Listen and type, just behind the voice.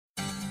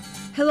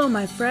Hello,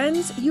 my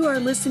friends. You are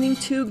listening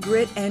to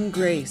Grit and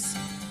Grace.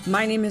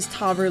 My name is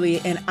Taverly,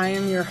 and I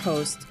am your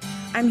host.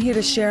 I'm here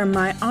to share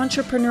my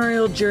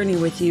entrepreneurial journey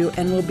with you,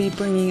 and we'll be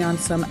bringing on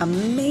some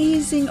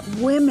amazing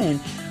women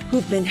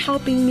who've been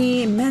helping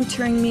me,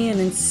 mentoring me, and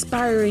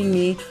inspiring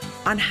me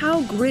on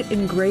how grit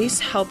and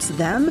grace helps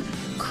them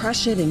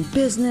crush it in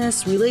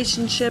business,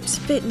 relationships,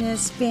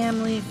 fitness,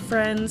 family,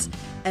 friends,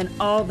 and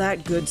all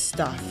that good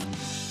stuff.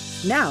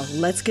 Now,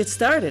 let's get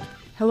started.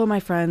 Hello, my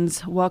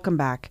friends. Welcome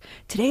back.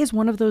 Today is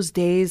one of those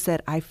days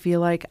that I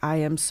feel like I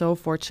am so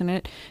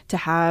fortunate to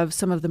have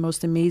some of the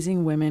most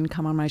amazing women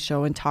come on my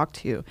show and talk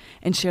to you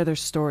and share their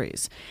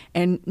stories.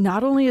 And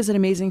not only is it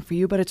amazing for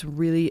you, but it's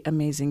really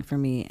amazing for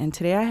me. And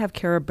today I have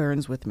Kara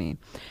Burns with me.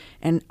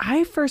 And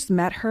I first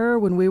met her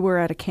when we were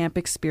at a Camp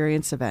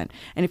Experience event.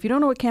 And if you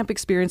don't know what Camp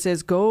Experience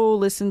is, go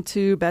listen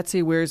to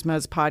Betsy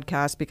Wiersma's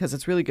podcast because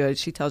it's really good.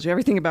 She tells you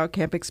everything about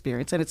Camp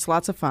Experience and it's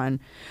lots of fun.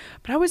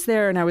 But I was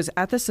there and I was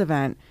at this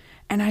event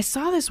and I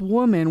saw this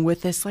woman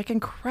with this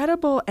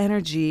incredible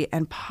energy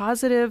and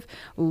positive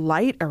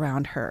light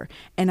around her.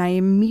 And I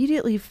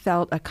immediately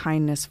felt a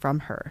kindness from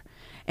her.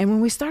 And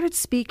when we started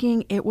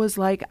speaking, it was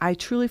like I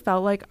truly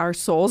felt like our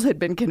souls had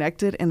been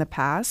connected in the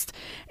past.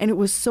 And it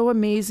was so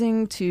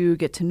amazing to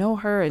get to know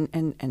her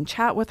and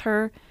chat with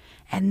her.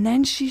 And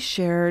then she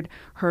shared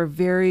her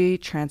very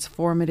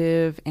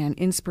transformative and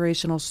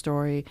inspirational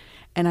story.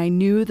 And I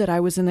knew that I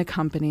was in the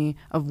company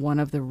of one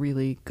of the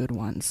really good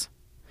ones.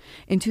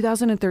 In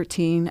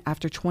 2013,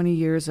 after 20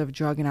 years of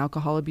drug and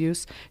alcohol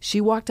abuse, she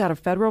walked out of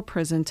federal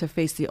prison to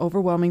face the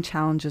overwhelming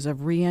challenges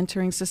of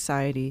re-entering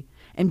society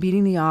and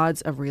beating the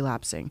odds of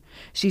relapsing.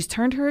 She's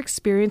turned her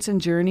experience and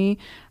journey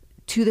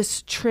to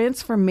this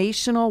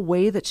transformational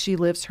way that she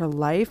lives her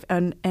life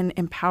and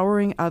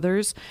empowering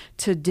others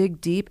to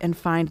dig deep and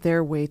find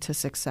their way to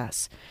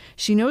success.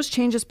 She knows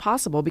change is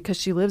possible because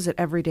she lives it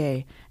every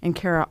day. And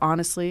Kara,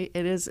 honestly,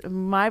 it is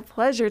my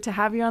pleasure to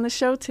have you on the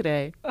show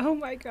today. Oh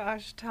my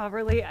gosh,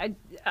 Taverly,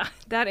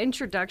 that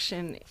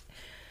introduction,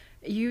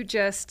 you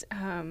just,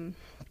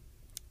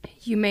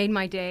 you made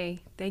my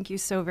day. Thank you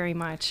so very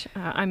much.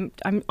 I'm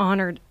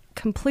honored,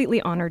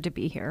 completely honored to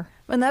be here.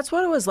 And that's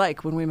what it was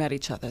like when we met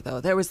each other,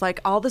 though. There was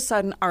all of a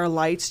sudden our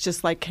lights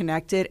just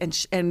connected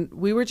and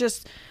we were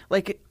just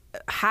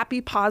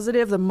happy,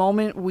 positive the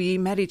moment we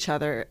met each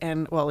other.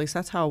 And well, at least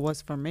that's how it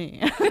was for me.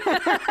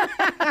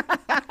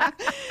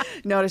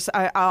 Notice,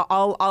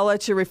 I'll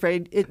let you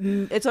rephrase.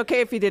 It's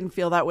okay if you didn't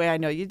feel that way. I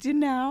know you do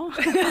now.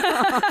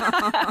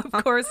 Of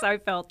course I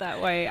felt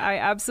that way. I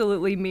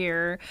absolutely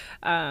mirror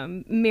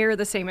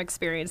the same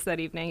experience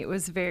that evening. It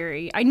was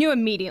I knew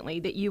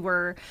immediately that you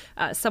were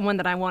someone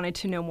that I wanted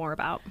to know more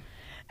about.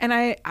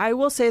 And I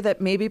will say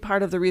that maybe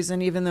part of the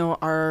reason, even though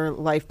our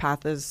life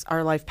paths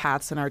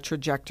and our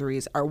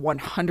trajectories are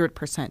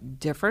 100%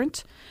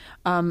 different,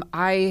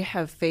 I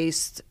have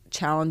faced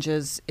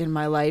challenges in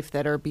my life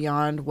that are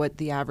beyond what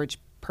the average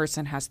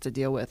person has to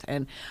deal with.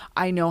 And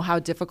I know how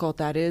difficult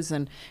that is.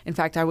 And in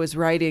fact, I'm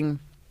doing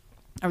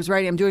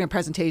a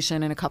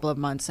presentation in a couple of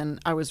months, and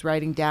I was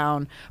writing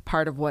down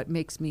part of what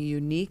makes me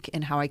unique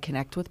and how I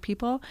connect with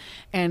people.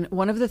 And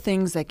one of the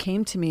things that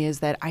came to me is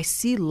that I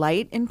see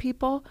light in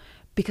people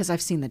because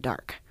I've seen the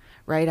dark.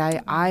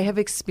 Right? I have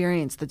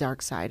experienced the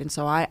dark side. And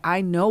so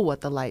I know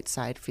what the light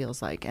side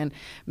feels like. And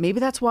maybe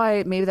that's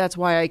why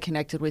I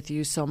connected with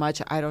you so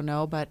much. I don't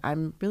know, but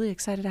I'm really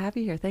excited to have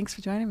you here. Thanks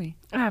for joining me.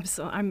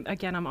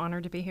 Absolutely. I'm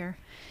honored to be here.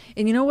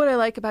 And you know what I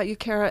like about you,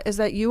 Kara, is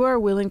that you are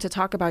willing to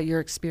talk about your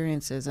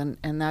experiences, and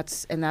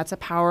that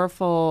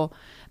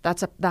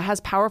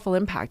has powerful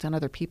impact on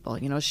other people.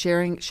 You know,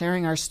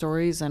 sharing our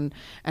stories and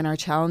our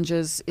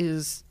challenges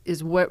is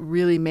what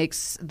really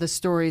makes the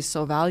stories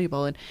so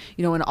valuable. And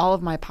you know, in all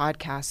of my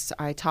podcasts,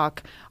 I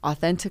talk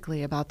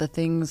authentically about the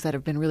things that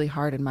have been really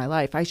hard in my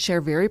life. I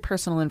share very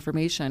personal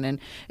information, and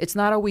it's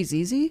not always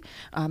easy,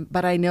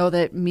 but I know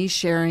that me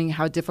sharing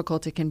how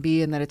difficult it can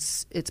be and that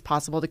it's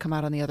possible to come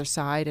out on the other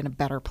side in a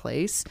better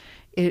place,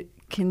 it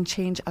can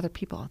change other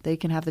people. They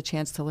can have the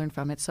chance to learn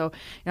from it. So,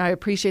 I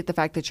appreciate the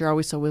fact that you're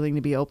always so willing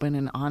to be open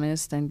and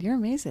honest, and you're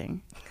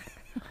amazing.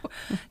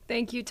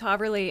 Thank you,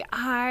 Taverly.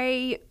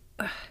 I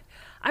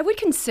would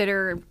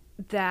consider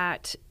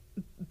that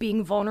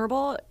being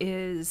vulnerable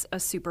is a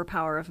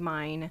superpower of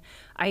mine.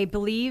 I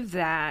believe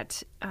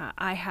that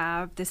I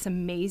have this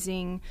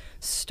amazing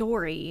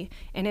story,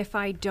 and if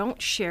I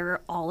don't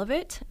share all of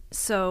it,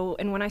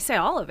 and when I say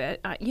all of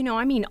it, I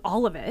mean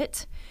all of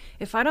it.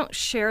 If I don't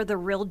share the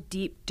real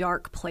deep,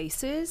 dark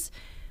places,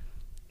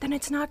 then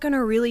it's not going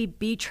to really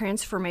be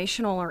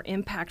transformational or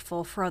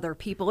impactful for other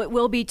people. It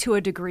will be to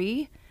a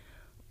degree,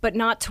 but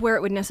not to where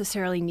it would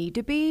necessarily need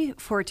to be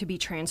for it to be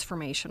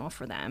transformational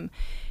for them.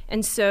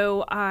 And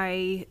so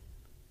I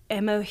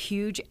am a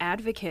huge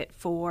advocate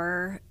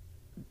for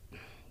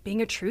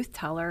being a truth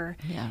teller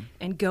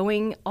and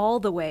going all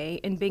the way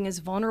and being as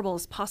vulnerable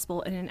as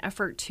possible in an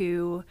effort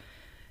to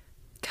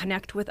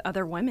connect with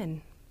other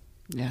women.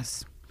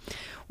 Yes.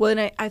 Well,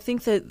 and I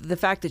think that the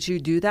fact that you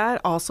do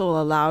that also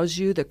allows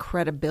you the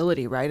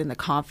credibility, right, and the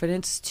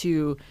confidence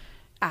to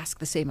ask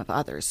the same of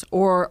others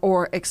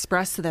or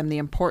express to them the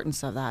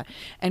importance of that.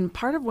 And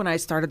part of when I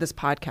started this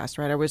podcast,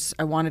 right,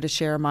 I wanted to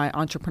share my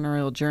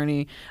entrepreneurial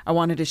journey. I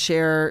wanted to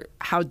share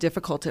how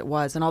difficult it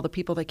was and all the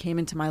people that came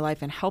into my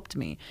life and helped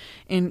me.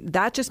 And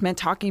that just meant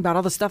talking about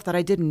all the stuff that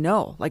I didn't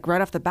know, like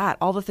right off the bat,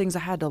 all the things I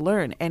had to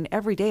learn. And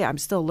every day I'm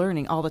still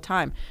learning all the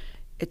time.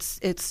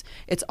 It's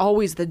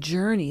always the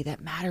journey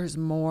that matters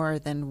more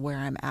than where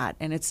I'm at.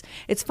 And it's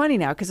funny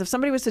now, because if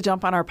somebody was to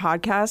jump on our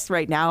podcast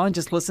right now and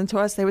just listen to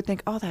us, they would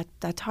think, oh,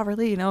 that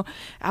Taverly,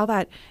 how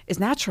that is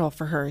natural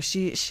for her.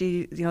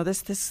 She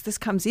this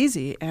comes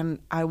easy. And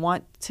I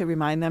want to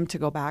remind them to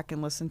go back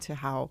and listen to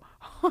how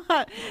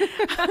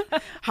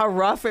how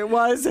rough it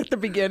was at the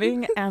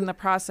beginning and the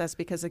process,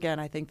 because again,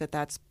 I think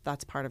that's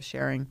part of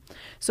sharing.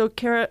 So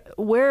Kara,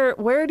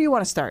 where do you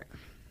want to start?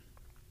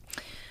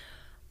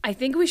 I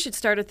think we should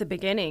start at the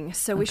beginning.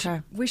 So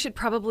we should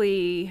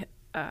probably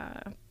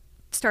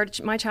start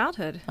at my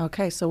childhood.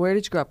 Okay. So where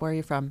did you grow up? Where are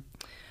you from?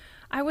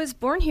 I was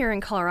born here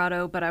in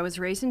Colorado, but I was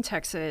raised in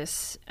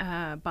Texas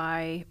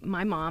by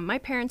my mom. My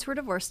parents were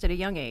divorced at a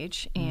young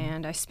age,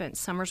 and I spent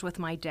summers with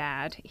my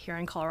dad here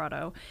in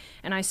Colorado,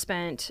 and I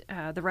spent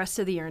the rest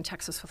of the year in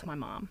Texas with my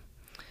mom.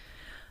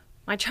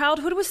 My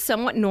childhood was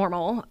somewhat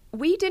normal.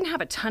 We didn't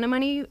have a ton of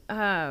money,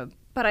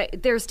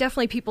 but there's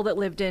definitely people that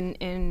lived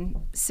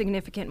in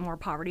significant more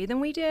poverty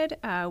than we did.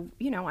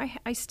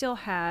 I still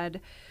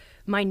had,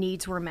 my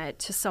needs were met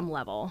to some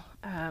level.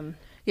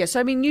 Yes,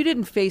 I mean, you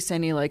didn't face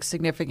any like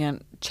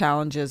significant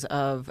challenges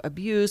of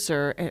abuse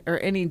or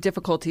any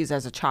difficulties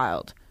as a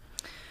child.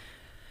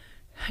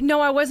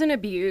 No, I wasn't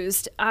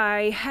abused.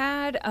 I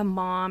had a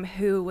mom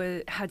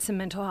who had some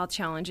mental health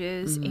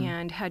challenges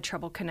and had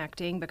trouble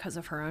connecting because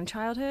of her own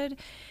childhood.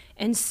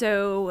 And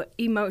so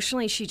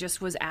emotionally, she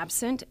just was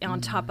absent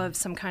on top of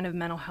some kind of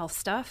mental health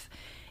stuff.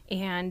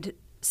 And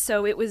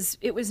so it was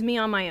me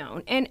on my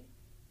own. And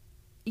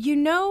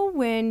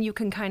when you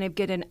can kind of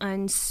get an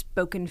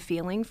unspoken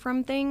feeling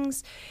from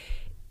things,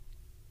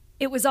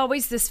 it was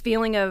always this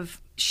feeling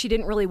of she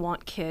didn't really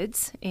want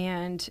kids.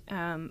 And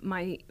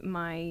my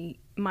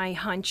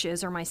hunch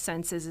is, or my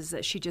sense is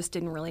that she just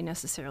didn't really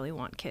necessarily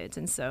want kids.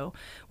 And so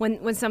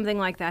when something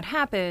like that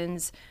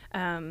happens,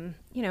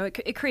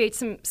 it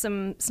creates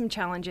some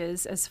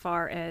challenges as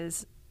far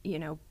as,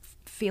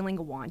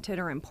 feeling wanted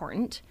or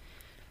important.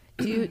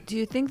 Do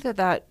you think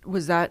that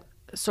was that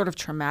sort of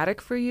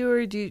traumatic for you,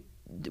 or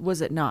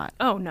was it not?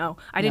 Oh, no.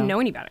 I didn't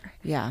know any better.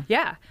 Yeah.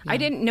 I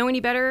didn't know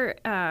any better.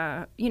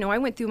 I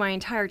went through my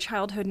entire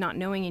childhood not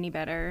knowing any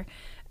better.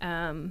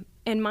 And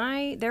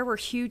there were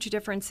huge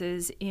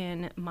differences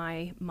in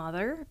my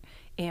mother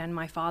and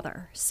my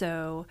father.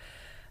 So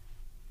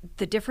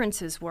the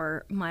differences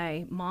were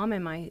my mom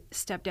and my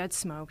stepdad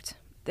smoked.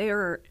 They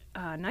were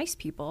nice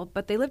people,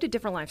 but they lived a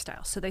different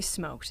lifestyle. So they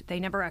smoked. They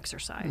never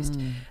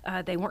exercised.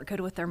 They weren't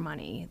good with their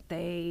money.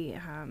 They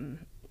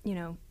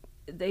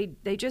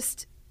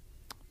just...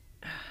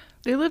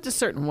 They lived a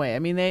certain way. I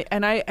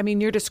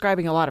mean, you're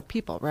describing a lot of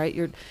people, right?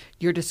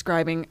 You're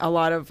describing a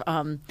lot of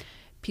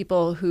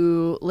people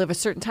who live a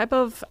certain type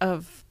of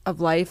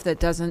life that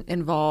doesn't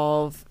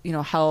involve,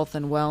 health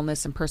and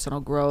wellness and personal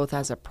growth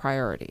as a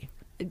priority.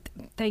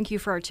 Thank you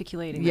for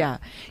articulating that.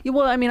 Yeah.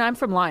 Well, I mean, I'm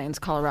from Lyons,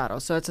 Colorado,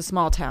 so it's a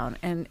small town.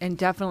 And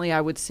definitely I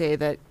would say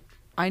that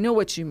I know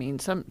what you mean.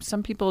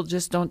 Some people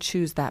just don't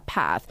choose that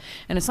path.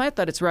 And it's not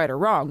that it's right or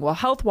wrong. Well,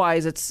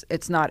 health-wise,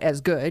 it's not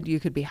as good. You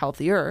could be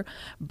healthier.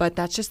 But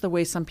that's just the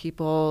way some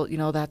people,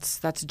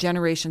 that's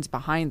generations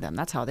behind them.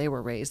 That's how they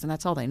were raised, and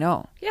that's all they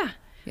know. Yeah.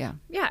 Yeah.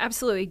 Yeah,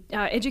 absolutely.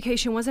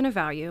 Education wasn't a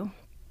value.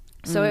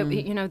 So,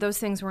 those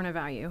things weren't a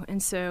value.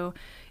 And so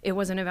it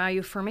wasn't a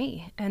value for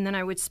me. And then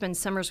I would spend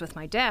summers with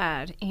my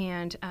dad,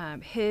 and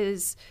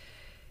his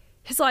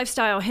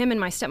lifestyle, him and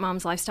my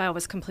stepmom's lifestyle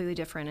was completely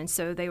different. And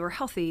so they were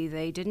healthy.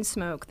 They didn't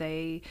smoke.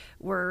 They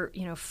were,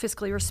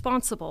 fiscally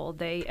responsible.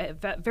 They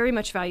very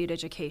much valued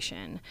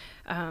education.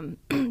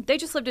 They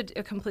just lived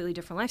a completely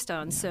different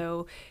lifestyle. And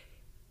so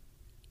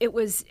it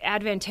was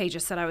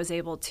advantageous that I was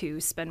able to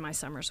spend my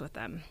summers with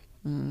them.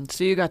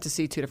 So you got to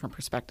see two different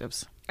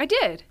perspectives. I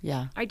did.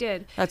 Yeah. I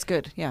did. That's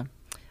good. Yeah.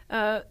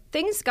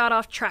 Things got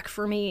off track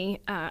for me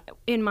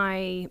in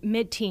my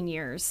mid-teen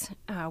years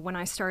when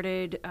I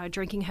started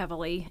drinking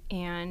heavily,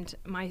 and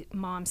my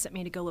mom sent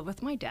me to go live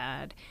with my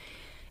dad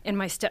and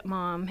my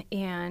stepmom,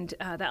 and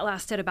that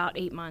lasted about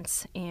 8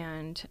 months.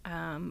 And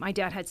my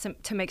dad had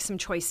to make some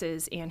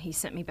choices, and he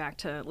sent me back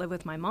to live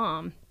with my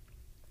mom.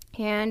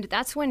 And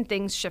that's when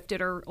things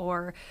shifted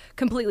or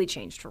completely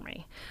changed for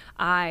me.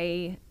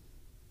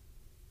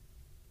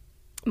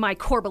 My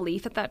core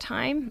belief at that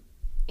time,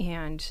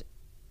 and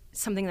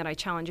something that I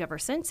challenge ever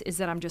since, is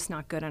that I'm just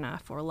not good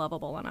enough or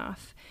lovable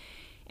enough.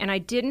 And I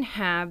didn't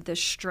have the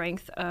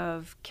strength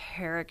of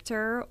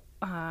character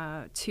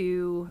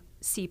to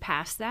see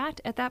past that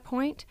at that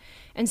point.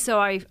 And so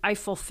I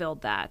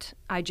fulfilled that.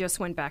 I just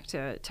went back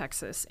to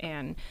Texas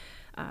and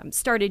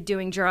started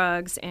doing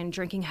drugs and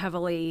drinking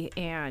heavily.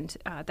 And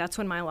that's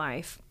when my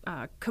life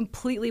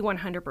completely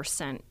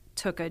 100%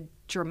 took a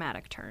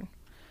dramatic turn.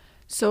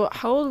 So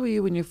how old were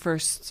you when you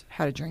first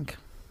had a drink?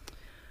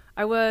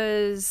 I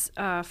was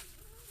I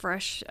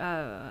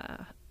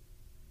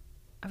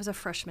was a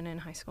freshman in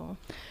high school.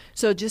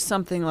 So just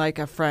something like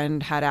a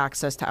friend had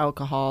access to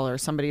alcohol or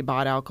somebody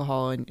bought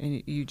alcohol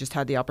and you just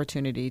had the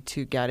opportunity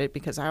to get it.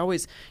 Because I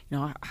always,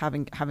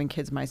 having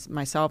kids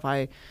myself,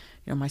 my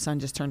son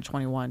just turned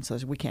 21, so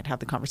we can't have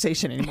the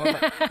conversation anymore.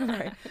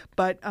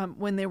 But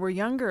when they were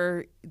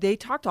younger, they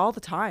talked all the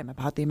time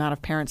about the amount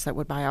of parents that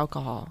would buy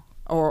alcohol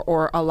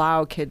or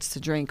allow kids to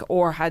drink,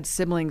 or had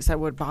siblings that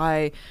would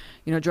buy,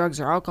 drugs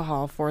or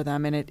alcohol for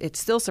them. And it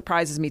still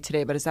surprises me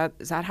today. But is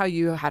that how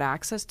you had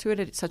access to it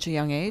at such a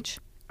young age?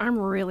 I'm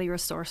really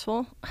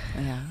resourceful.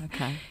 Yeah.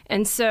 Okay.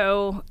 And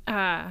so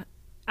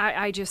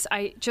I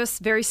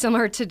just very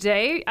similar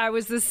today. I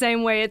was the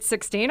same way at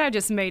 16. I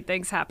just made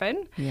things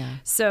happen. Yeah.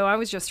 So I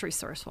was just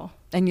resourceful.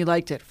 And you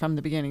liked it from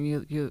the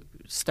beginning. You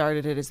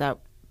started it. Is that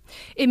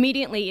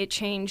immediately? It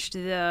changed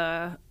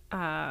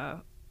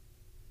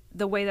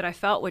the way that I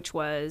felt, which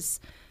was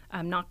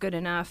not good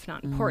enough,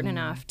 not important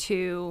enough,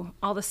 to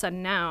all of a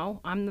sudden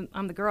now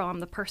I'm the girl, I'm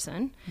the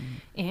person,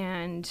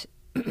 and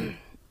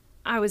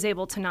I was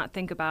able to not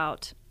think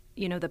about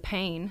the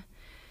pain,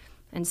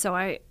 and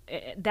so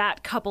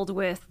that coupled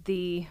with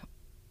the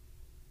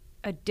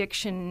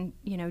addiction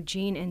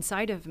gene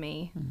inside of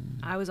me,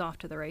 I was off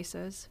to the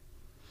races.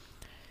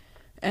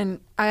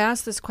 And I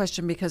asked this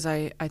question because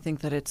I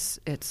think that it's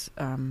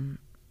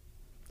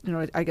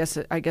I guess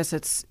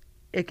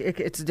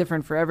it's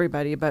different for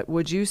everybody, but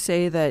would you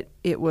say that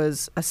it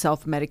was a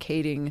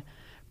self-medicating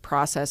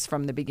process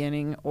from the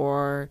beginning,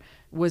 or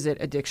was it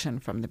addiction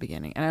from the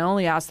beginning? And I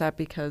only ask that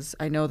because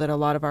I know that a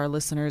lot of our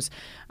listeners,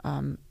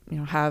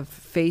 have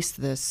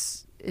faced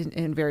this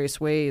in various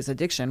ways,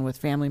 addiction with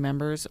family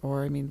members,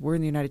 or we're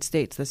in the United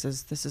States. This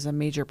is a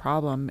major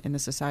problem in the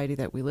society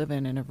that we live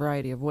in a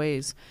variety of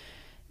ways.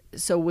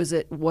 So was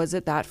it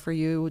that for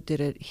you?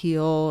 Did it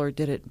heal, or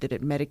did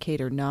it medicate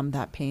or numb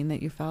that pain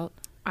that you felt?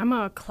 I'm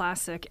a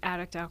classic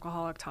addict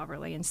alcoholic,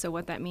 Taverly, and so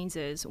what that means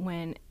is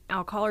when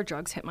alcohol or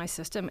drugs hit my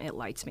system, it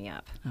lights me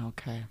up.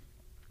 Okay.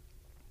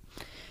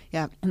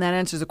 Yeah, and that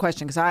answers the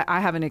question, because I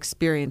haven't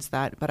experienced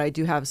that, but I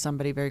do have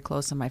somebody very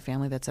close in my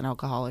family that's an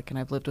alcoholic, and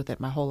I've lived with it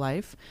my whole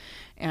life.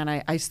 And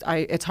I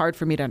it's hard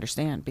for me to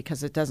understand,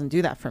 because it doesn't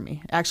do that for me.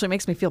 It actually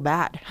makes me feel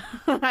bad.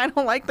 I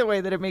don't like the way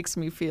that it makes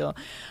me feel.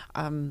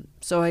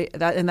 That's why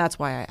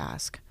I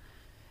ask.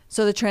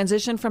 So the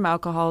transition from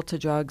alcohol to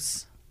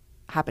drugs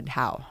happened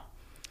how?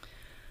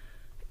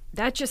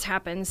 That just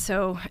happens.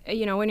 So,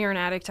 when you're an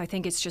addict, I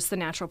think it's just the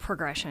natural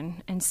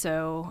progression. And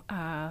so,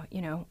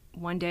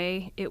 one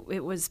day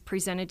it was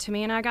presented to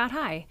me and I got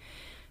high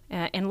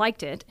and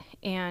liked it.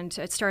 And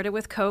it started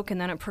with Coke, and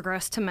then it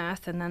progressed to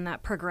meth, and then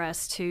that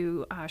progressed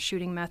to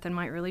shooting meth in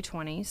my early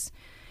 20s.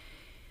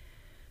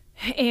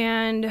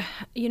 And,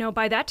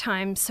 by that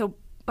time,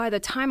 by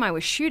the time I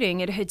was shooting,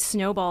 it had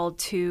snowballed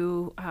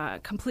to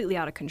completely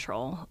out of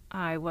control.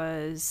 I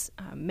was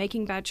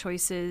making bad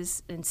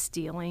choices and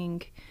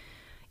stealing,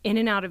 in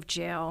and out of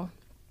jail,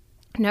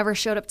 never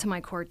showed up to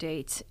my court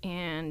date,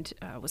 and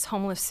was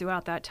homeless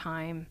throughout that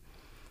time,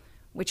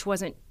 which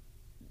wasn't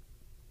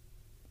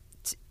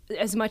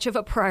as much of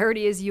a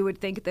priority as you would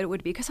think that it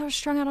would be, because I was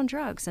strung out on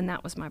drugs, and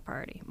that was my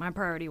priority. My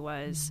priority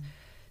was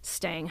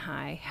staying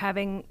high,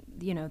 having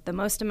the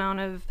most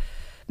amount of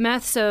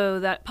meth so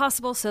that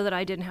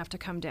I didn't have to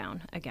come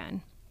down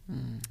again.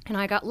 And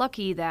I got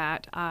lucky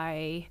that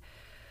I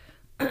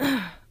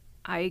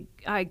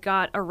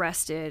got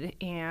arrested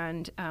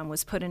and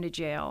was put into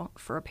jail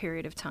for a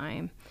period of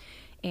time.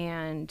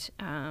 And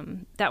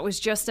that was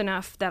just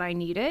enough that I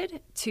needed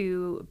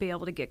to be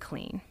able to get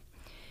clean.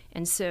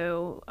 And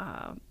so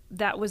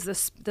that was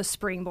the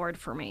springboard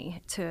for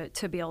me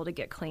to be able to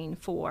get clean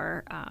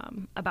for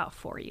about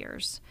 4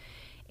 years.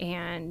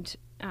 And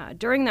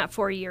during that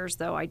 4 years,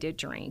 though, I did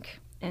drink.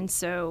 And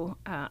so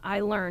I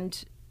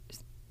learned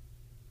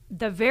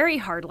the very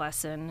hard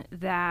lesson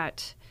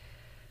that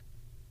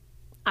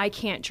I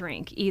can't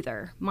drink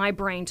either. My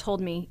brain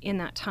told me in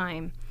that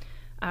time,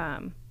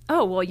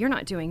 oh, well, you're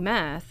not doing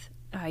meth.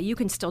 You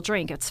can still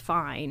drink. It's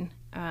fine.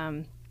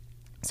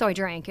 So I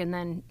drank, and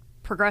then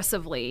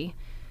progressively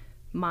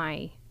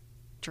my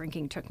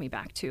drinking took me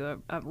back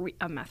to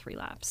a meth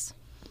relapse.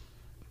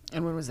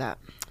 And when was that?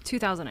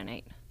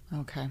 2008.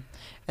 Okay.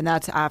 And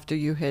that's after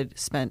you had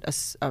spent a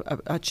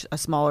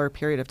smaller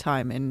period of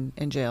time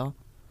in jail?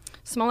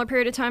 Smaller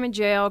period of time in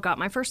jail, got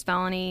my first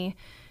felony,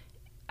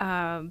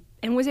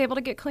 and was able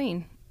to get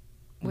clean.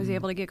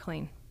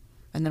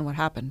 And then what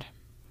happened?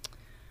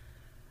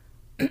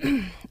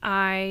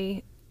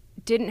 I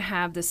didn't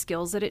have the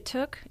skills that it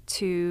took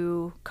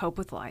to cope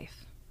with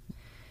life.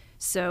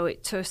 So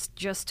it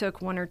just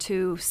took one or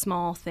two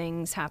small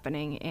things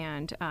happening,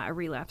 and I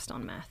relapsed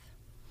on meth.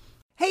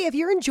 Hey, if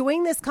you're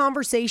enjoying this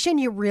conversation,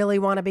 you really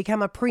want to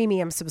become a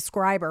premium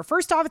subscriber.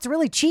 First off, it's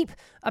really cheap,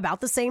 about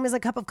the same as a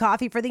cup of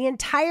coffee for the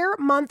entire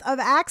month of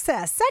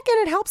access. Second,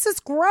 it helps us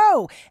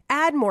grow,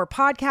 add more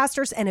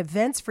podcasters and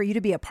events for you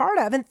to be a part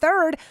of. And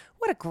third,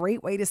 what a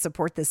great way to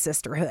support this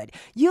sisterhood.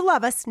 You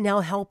love us. Now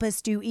help us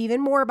do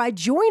even more by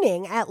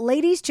joining at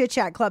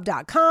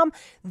ladieschitchatclub.com.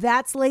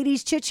 That's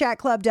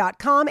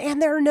ladieschitchatclub.com, and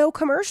there are no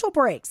commercial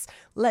breaks.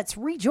 Let's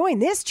rejoin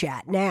this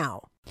chat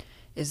now.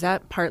 Is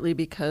that partly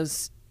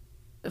because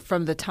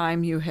from the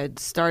time you had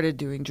started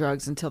doing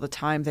drugs until the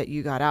time that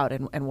you got out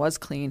and was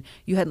clean,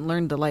 you hadn't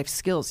learned the life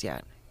skills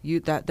yet?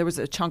 There was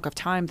a chunk of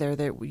time there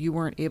that you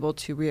weren't able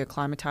to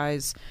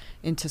reacclimatize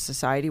into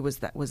society. Was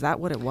that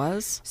what it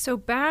was? So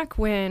back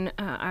when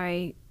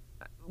I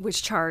was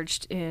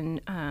charged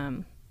in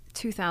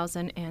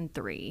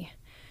 2003,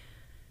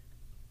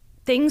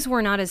 things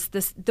were not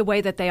the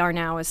way that they are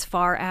now as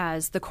far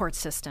as the court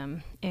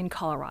system in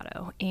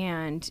Colorado.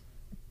 And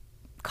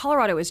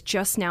Colorado is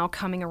just now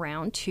coming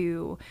around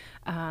to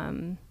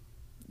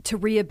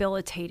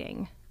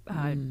rehabilitating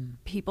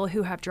people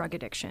who have drug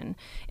addiction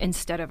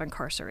instead of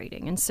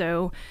incarcerating. And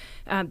so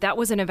that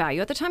wasn't a value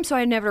at the time. So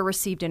I never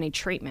received any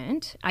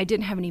treatment. I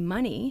didn't have any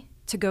money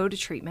to go to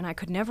treatment. I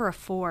could never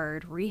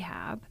afford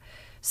rehab.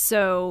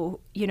 So,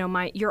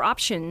 your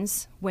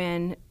options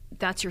when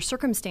that's your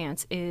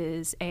circumstance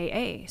is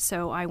AA.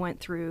 So I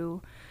went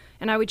through,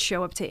 and I would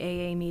show up to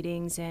AA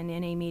meetings and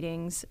NA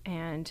meetings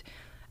and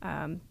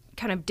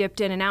kind of dipped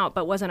in and out,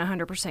 but wasn't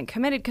 100%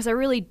 committed because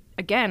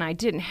I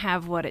didn't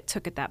have what it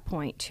took at that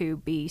point to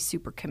be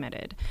super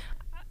committed.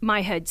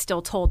 My head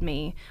still told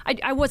me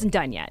I wasn't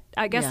done yet.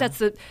 I guess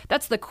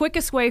that's the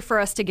quickest way for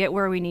us to get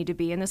where we need to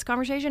be in this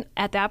conversation.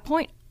 At that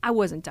point, I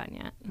wasn't done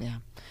yet. Yeah.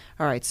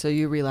 All right. So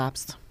you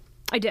relapsed.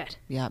 I did.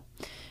 Yeah.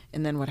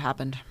 And then what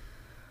happened?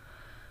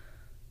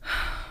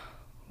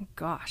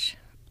 Gosh.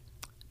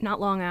 Not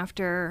long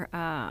after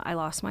I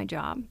lost my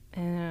job,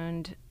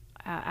 and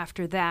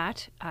after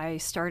that, I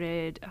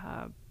started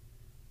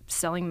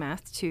selling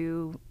meth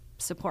to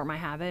support my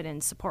habit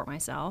and support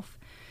myself.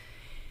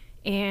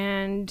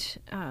 And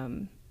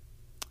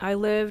I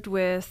lived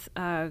with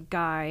a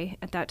guy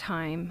at that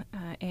time,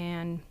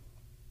 and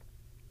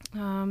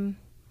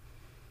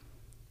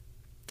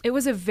it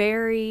was a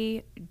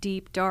very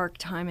deep, dark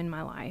time in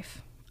my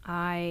life.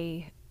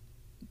 I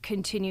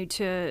continued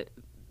to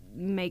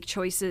make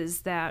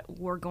choices that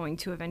were going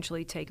to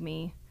eventually take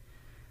me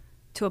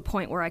to a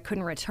point where I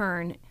couldn't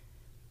return.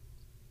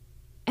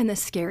 And the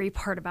scary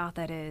part about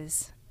that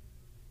is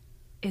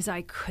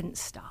I couldn't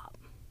stop.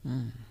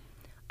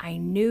 I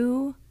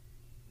knew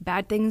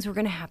bad things were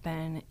going to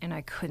happen, and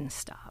I couldn't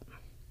stop.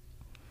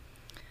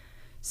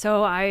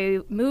 So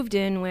I moved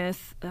in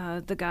with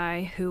the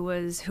guy who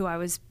I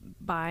was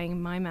buying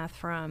my meth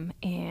from,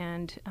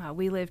 and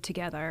we lived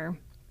together.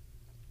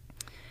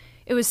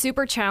 It was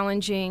super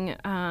challenging,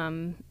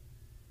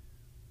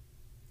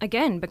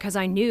 again, because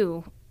I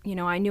knew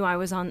I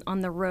was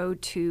on the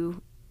road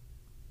to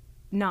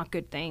not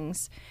good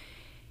things.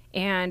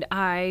 And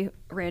I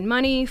ran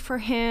money for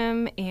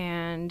him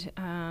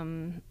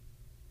and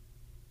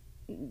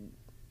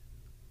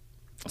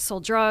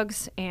sold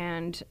drugs.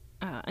 And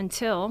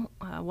until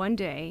one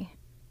day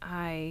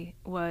I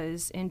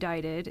was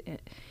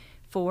indicted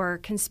for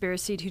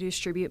conspiracy to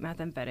distribute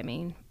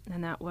methamphetamine.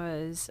 And that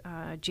was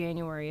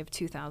January of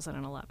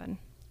 2011.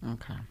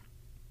 Okay.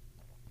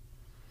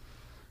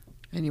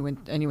 And you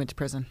went to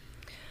prison?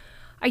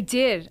 I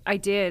did.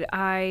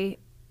 I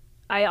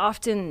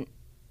often,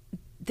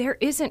 there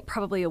isn't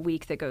probably a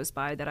week that goes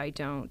by that I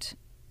don't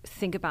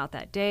think about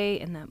that day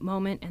and that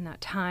moment and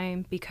that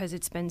time because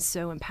it's been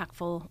so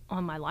impactful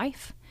on my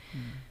life.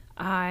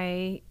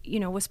 I,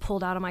 was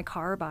pulled out of my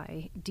car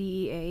by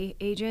DEA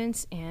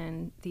agents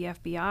and the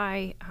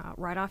FBI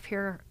right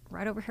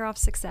over here off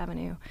 6th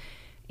Avenue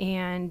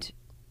and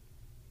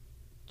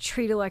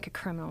treated like a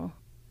criminal.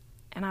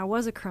 And I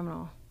was a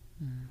criminal.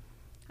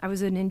 I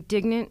was an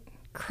indignant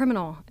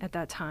criminal at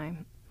that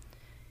time.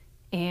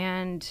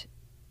 And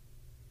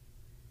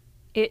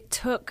it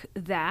took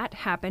that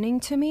happening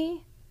to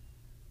me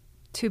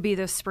to be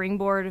the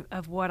springboard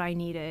of what I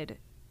needed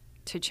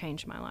to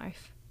change my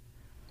life.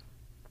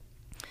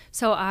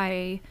 So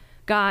I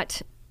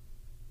got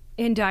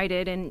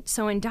indicted, and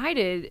so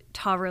indicted,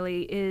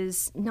 Taverly,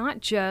 is not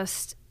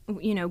just,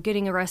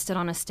 getting arrested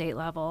on a state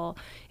level.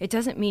 It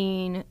doesn't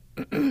mean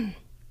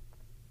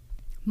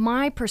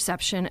my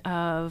perception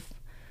of,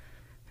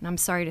 and I'm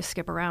sorry to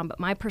skip around, but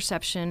my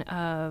perception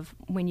of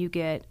when you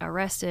get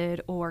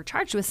arrested or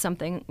charged with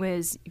something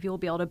was you'll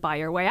be able to buy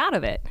your way out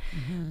of it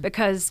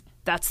because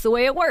that's the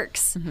way it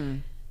works.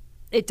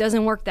 It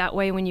doesn't work that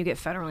way when you get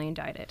federally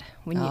indicted.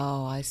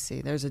 I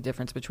see. There's a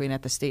difference between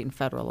at the state and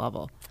federal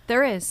level.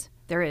 There is.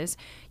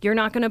 You're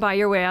not going to buy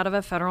your way out of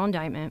a federal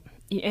indictment,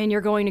 and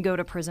you're going to go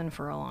to prison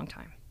for a long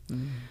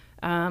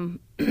time.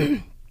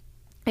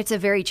 It's a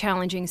very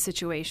challenging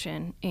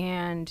situation.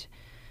 And,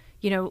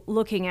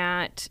 looking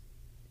at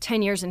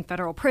 10 years in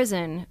federal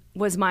prison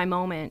was my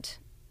moment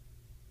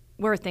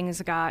where things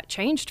got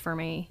changed for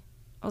me.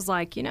 I was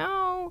like,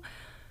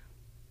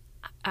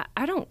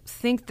 I don't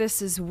think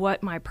this is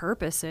what my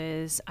purpose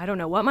is. I don't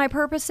know what my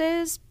purpose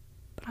is,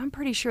 but I'm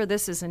pretty sure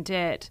this isn't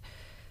it.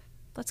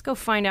 Let's go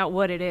find out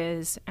what it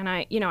is. And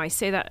I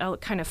say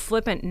that kind of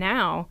flippant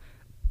now.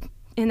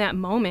 In that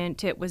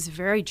moment, it was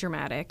very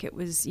dramatic. It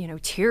was,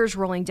 tears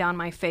rolling down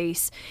my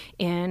face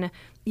in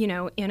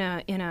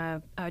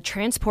a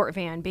transport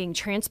van being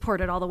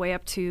transported all the way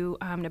up to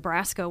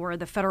Nebraska, where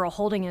the federal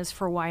holding is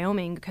for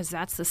Wyoming, because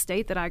that's the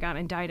state that I got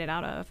indicted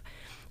out of.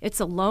 It's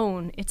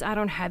alone. I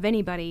don't have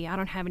anybody. I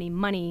don't have any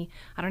money.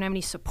 I don't have any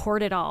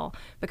support at all,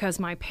 because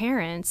my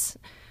parents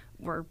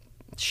were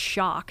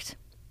shocked.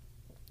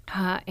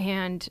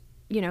 And,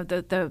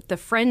 the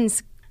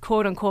friends,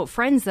 quote unquote,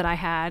 friends that I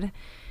had,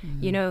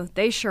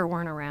 they sure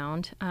weren't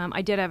around.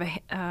 I did have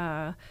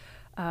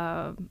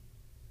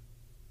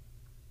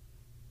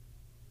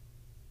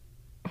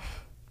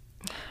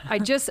I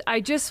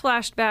just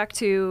flashed back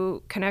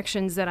to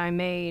connections that I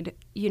made,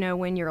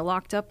 when you're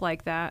locked up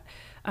like that.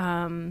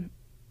 I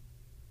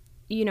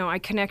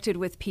connected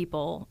with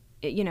people,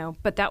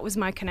 but that was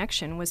my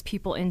connection, was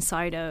people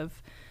inside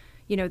of,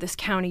 this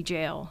county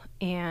jail.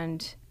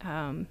 And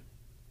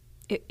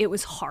it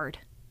was hard.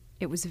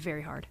 It was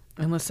very hard.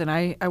 And listen,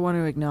 I want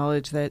to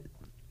acknowledge that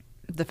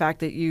the fact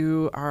that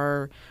you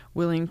are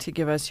willing to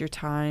give us your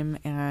time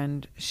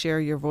and share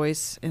your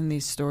voice in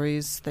these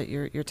stories that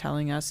you're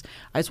telling us,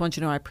 I just want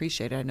you to know I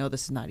appreciate it. I know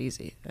this is not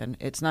easy, and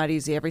it's not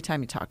easy every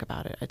time you talk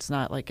about it. It's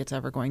not like it's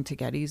ever going to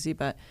get easy,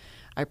 but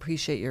I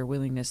appreciate your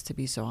willingness to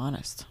be so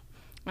honest.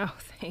 Oh,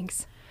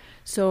 thanks.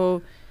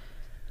 So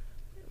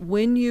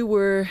when you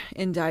were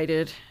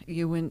indicted,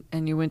 you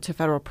went to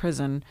federal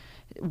prison.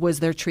 Was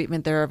there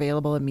treatment there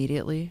available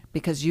immediately?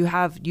 Because you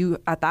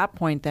at that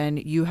point, then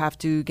you have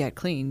to get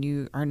clean.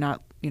 You are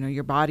not,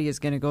 your body is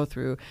going to go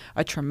through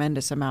a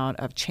tremendous amount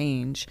of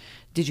change.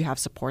 Did you have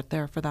support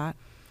there for that?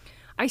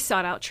 I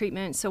sought out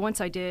treatment. So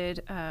once I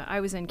did, I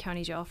was in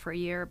county jail for a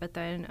year, but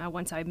then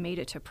once I made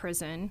it to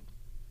prison,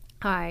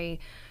 I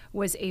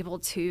was able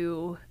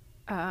to,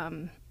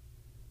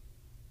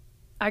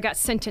 I got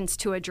sentenced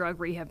to a drug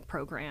rehab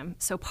program.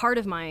 So part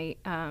of my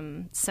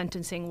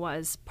sentencing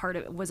was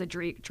a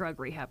drug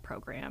rehab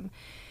program.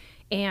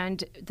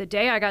 And the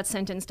day I got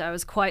sentenced, I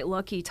was quite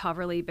lucky,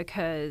 Taverly,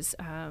 because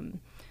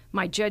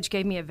my judge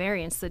gave me a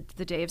variance the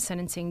day of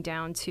sentencing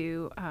down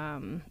to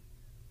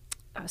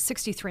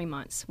 63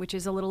 months, which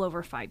is a little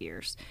over 5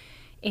 years.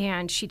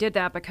 And she did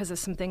that because of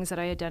some things that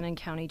I had done in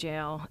county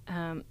jail.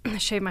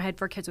 Shaved my head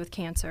for kids with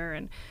cancer,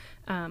 and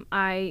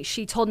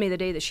she told me the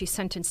day that she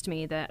sentenced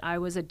me that I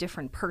was a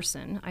different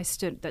person.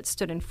 that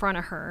stood in front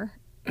of her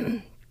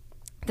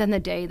than the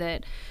day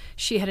that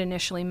she had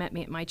initially met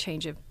me at my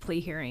change of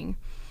plea hearing.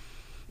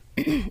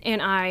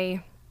 And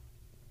I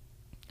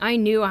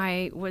knew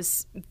I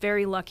was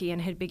very lucky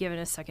and had been given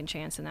a second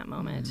chance in that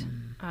moment.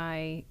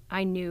 I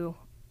knew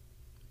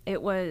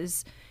it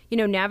was,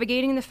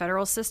 navigating the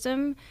federal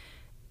system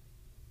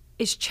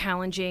is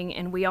challenging,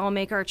 and we all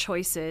make our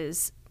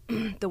choices.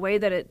 The way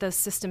that the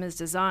system is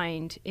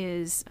designed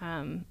is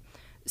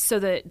so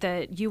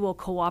that you will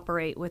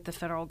cooperate with the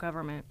federal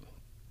government.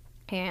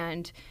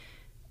 And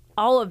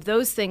all of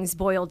those things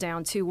boil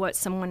down to what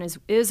someone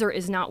is or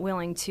is not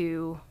willing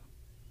to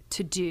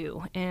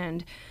do.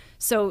 And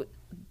so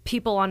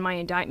people on my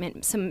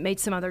indictment made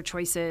some other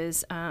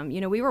choices.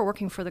 We were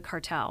working for the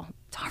cartel,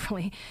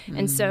 Taverly. Mm-hmm.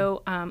 And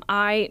so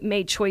I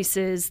made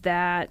choices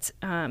that,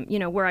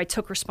 where I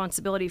took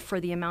responsibility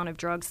for the amount of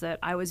drugs that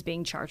I was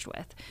being charged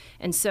with.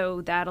 And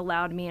so that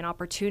allowed me an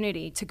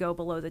opportunity to go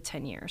below the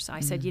 10 years.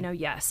 I said,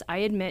 yes, I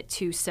admit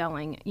to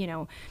selling,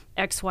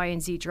 X, Y,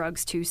 and Z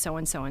drugs to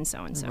so-and-so and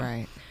so-and-so.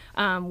 Right.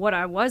 What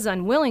I was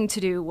unwilling to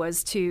do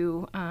was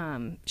to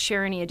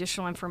share any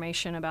additional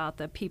information about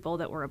the people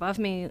that were above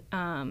me,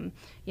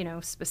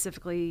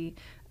 specifically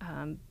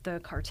the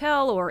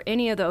cartel or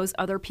any of those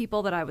other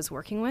people that I was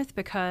working with,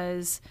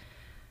 because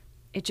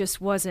it just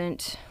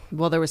wasn't...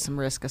 Well, there was some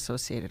risk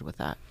associated with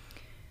that.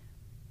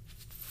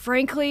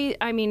 Frankly,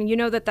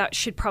 that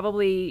should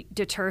probably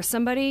deter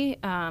somebody.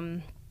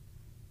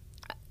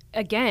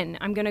 Again,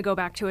 I'm going to go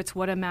back to it's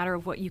a matter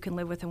of what you can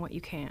live with and what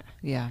you can't.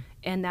 Yeah.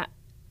 And that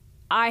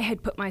I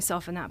had put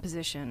myself in that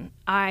position.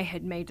 I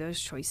had made those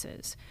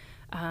choices.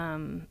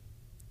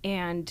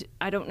 And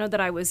I don't know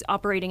that I was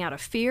operating out of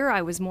fear.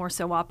 I was more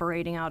so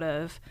operating out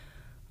of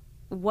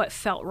what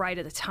felt right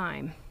at the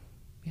time.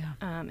 Yeah.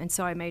 And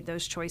so I made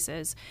those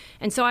choices.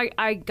 And so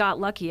I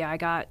got lucky. I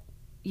got,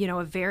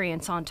 a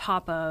variance on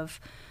top of,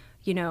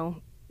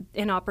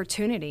 an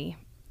opportunity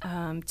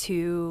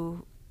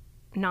to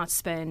not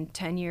spend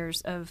 10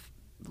 years of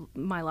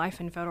my life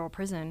in federal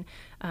prison.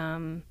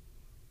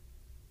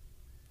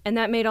 And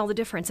that made all the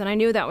difference. And I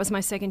knew that was my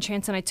second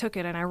chance, and I took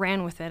it, and I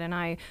ran with it. And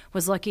I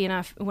was lucky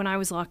enough when I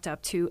was locked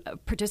up to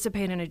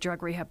participate in a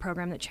drug rehab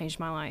program that changed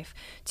my life,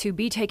 to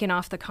be taken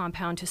off the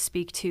compound to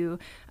speak to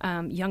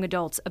young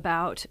adults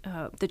about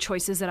the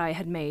choices that I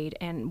had made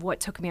and what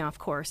took me off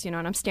course. And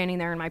I'm standing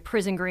there in my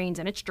prison greens,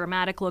 and it's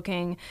dramatic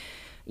looking.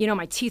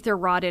 My teeth are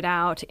rotted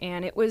out,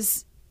 and it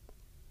was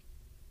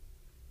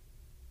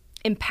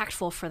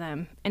impactful for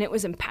them, and it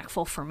was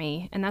impactful for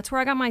me. And that's where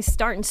I got my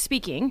start in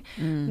speaking,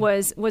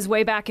 was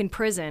way back in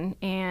prison,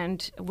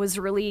 and was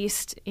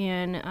released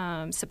in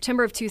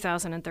September of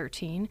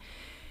 2013,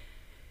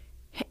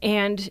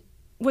 and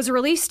was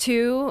released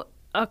to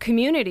a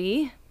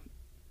community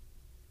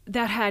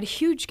that had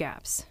huge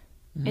gaps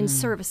in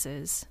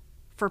services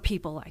for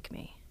people like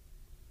me.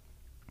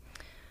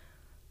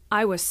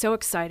 I was so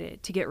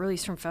excited to get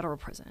released from federal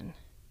prison.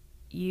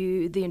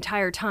 The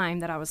entire time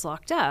that I was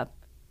locked up,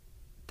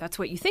 that's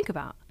what you think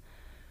about.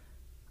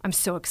 I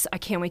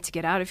can't wait to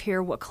get out of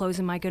here. What clothes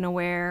am I going to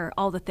wear?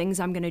 All the things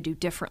I'm going to do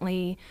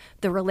differently,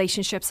 the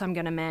relationships I'm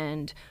going to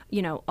mend,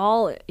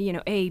 all,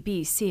 A,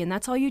 B, C. And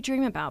that's all you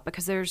dream about,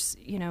 because there's,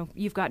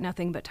 you've got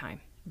nothing but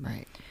time.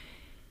 Right.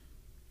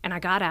 And I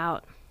got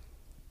out,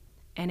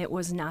 and it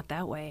was not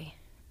that way.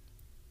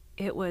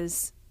 It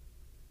was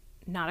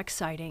not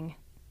exciting.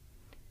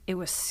 It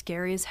was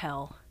scary as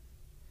hell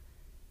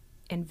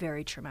and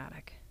very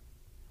traumatic.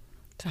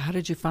 So how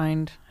did you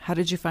find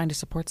a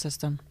support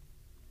system?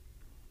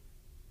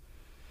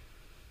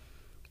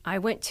 I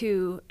went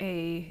to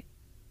a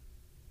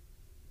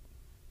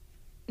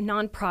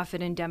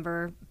nonprofit in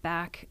Denver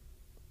back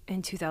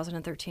in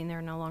 2013.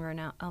 They're no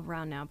longer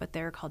around now, but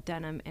they're called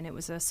Denim, and it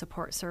was a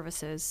support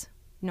services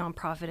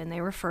nonprofit, and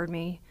they referred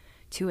me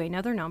to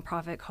another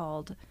nonprofit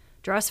called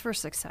Dress for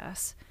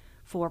Success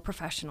for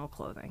professional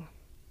clothing.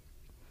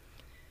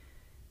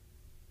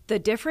 The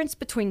difference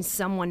between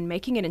someone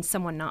making it and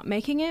someone not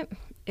making it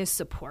is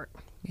support.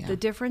 Yeah. The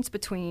difference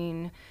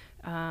between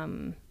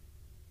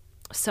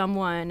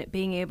someone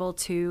being able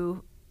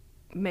to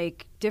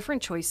make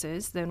different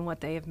choices than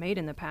what they have made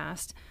in the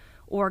past,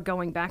 or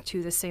going back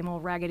to the same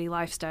old raggedy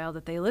lifestyle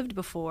that they lived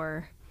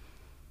before,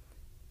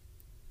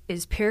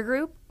 is peer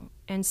group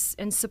and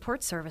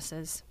support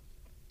services.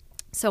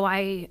 So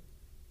I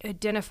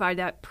identified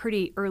that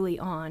pretty early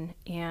on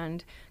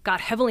and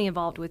got heavily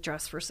involved with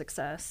Dress for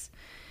Success.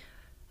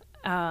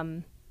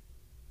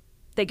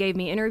 They gave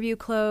me interview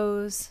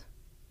clothes.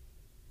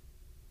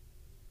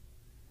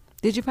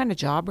 Did you find a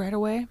job right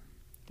away?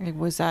 Like,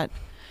 was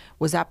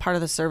that part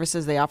of the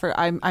services they offer?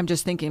 I'm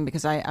just thinking,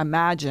 because I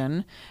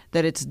imagine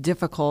that it's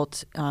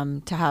difficult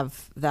to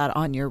have that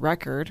on your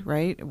record,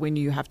 right? When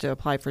you have to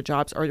apply for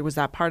jobs, or was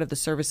that part of the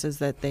services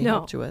that they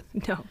helped you with?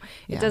 No,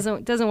 Yeah.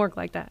 It doesn't work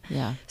like that.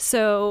 Yeah.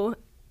 So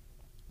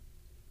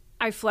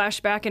I flash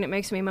back, and it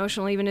makes me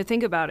emotional even to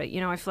think about it.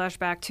 I flash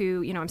back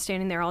to, I'm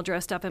standing there all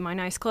dressed up in my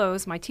nice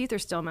clothes. My teeth are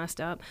still messed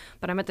up,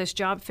 but I'm at this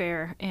job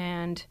fair,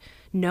 and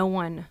no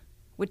one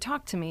would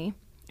talk to me.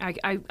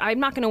 I'm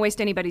not going to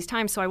waste anybody's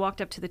time, so I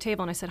walked up to the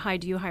table and I said, "Hi,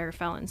 do you hire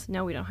felons?"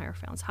 "No, we don't hire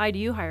felons." "Hi, do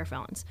you hire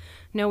felons?"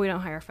 "No, we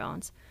don't hire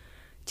felons."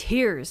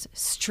 Tears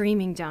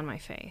streaming down my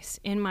face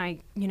in my,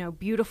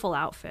 beautiful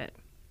outfit,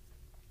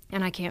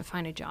 and I can't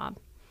find a job,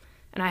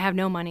 and I have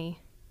no money,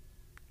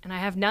 and I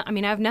have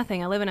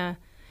nothing. I live in a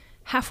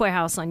halfway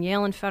house on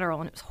Yale and Federal,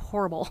 and it was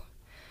horrible,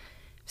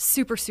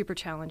 super, super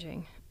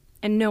challenging,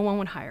 and no one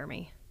would hire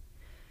me.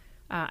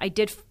 I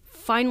did.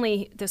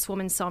 Finally, this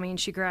woman saw me, and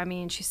she grabbed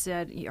me and she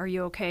said, "Are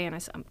you okay?" And I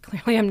said,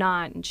 "Clearly I'm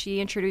not." And she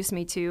introduced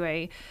me to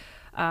a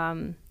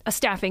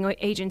staffing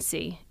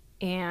agency,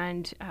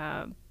 and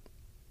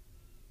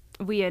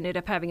we ended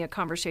up having a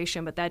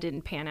conversation, but that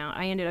didn't pan out.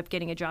 I ended up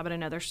getting a job at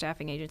another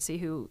staffing agency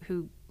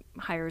who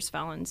hires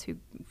felons, who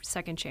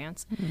second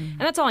chance.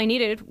 And that's all I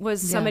needed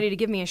was somebody to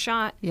give me a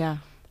shot. Yeah.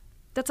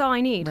 That's all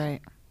I need.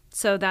 Right.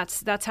 So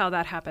that's how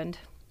that happened.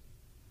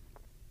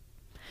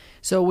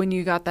 So when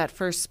you got that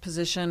first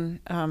position,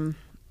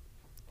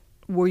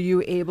 were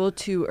you able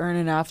to earn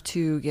enough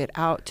to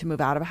move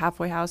out of a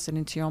halfway house and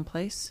into your own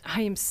place? I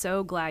am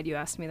so glad you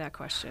asked me that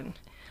question.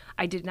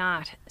 I did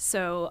not.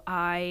 So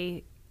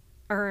I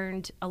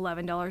earned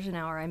 $11 an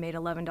hour. I made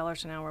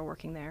 $11 an hour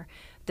working there.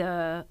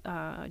 The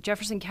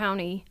Jefferson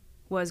County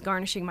was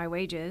garnishing my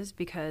wages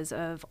because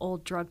of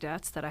old drug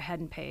debts that I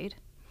hadn't paid.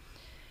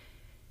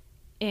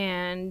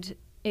 And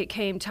it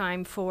came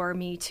time for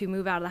me to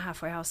move out of the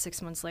halfway house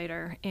 6 months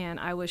later, and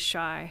I was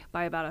shy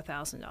by about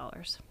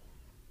 $1,000.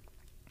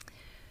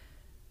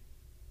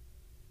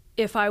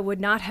 If I would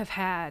not have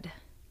had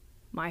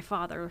my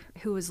father,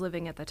 who was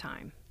living at the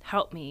time,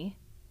 help me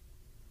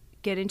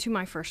get into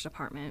my first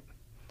apartment,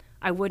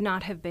 I would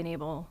not have been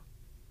able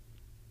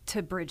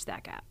to bridge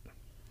that gap.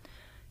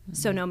 Mm-hmm.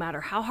 So no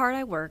matter how hard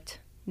I worked,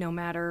 no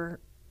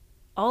matter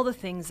all the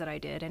things that I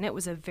did, and it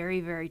was a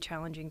very, very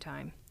challenging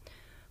time.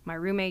 My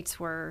roommates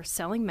were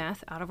selling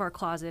meth out of our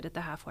closet at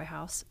the halfway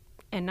house,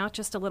 and not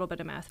just a little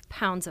bit of meth,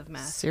 pounds of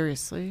meth.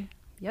 Seriously?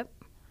 Yep.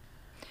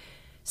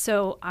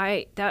 So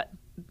that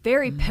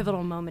very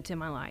pivotal moment in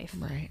my life.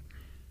 Right.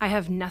 I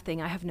have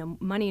nothing. I have no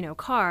money, no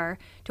car.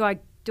 Do I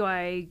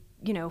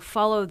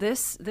follow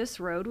this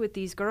road with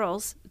these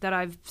girls that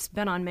I've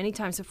been on many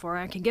times before?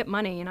 I can get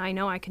money, and I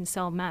know I can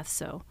sell meth,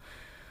 so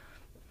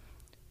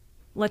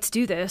let's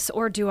do this.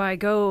 Or do I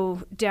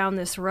go down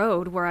this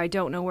road where I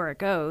don't know where it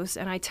goes?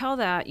 And I tell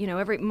that,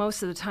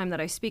 most of the time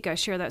that I speak, I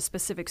share that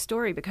specific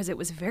story because it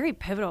was very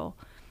pivotal.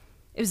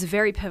 It was a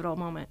very pivotal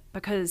moment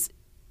because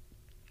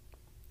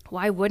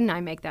why wouldn't I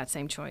make that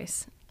same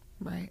choice?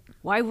 Right.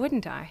 Why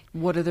wouldn't I?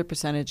 What are the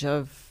percentage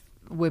of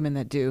women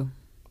that do?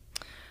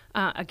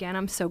 Again,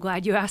 I'm so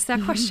glad you asked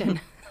that question.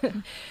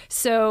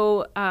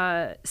 So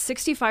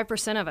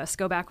 65% of us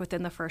go back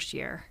within the first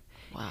year.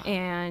 Wow.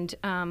 And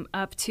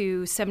up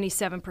to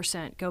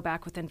 77% go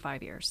back within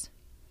 5 years.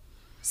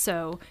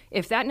 So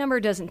if that number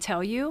doesn't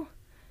tell you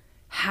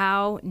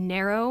how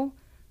narrow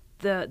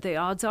the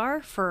odds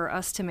are for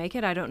us to make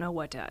it, I don't know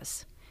what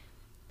does.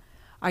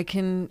 I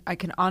can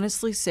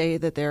honestly say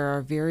that there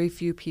are very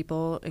few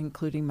people,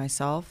 including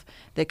myself,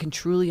 that can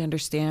truly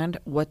understand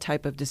what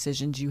type of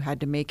decisions you had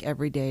to make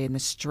every day and the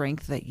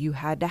strength that you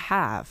had to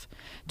have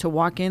to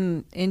walk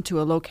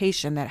into a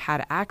location that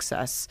had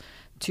access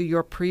to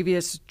your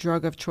previous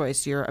drug of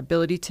choice, your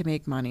ability to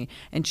make money,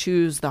 and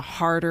choose the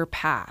harder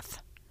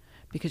path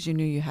because you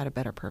knew you had a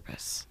better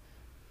purpose.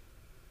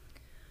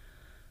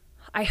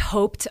 I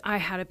hoped I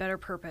had a better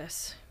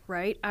purpose,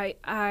 right?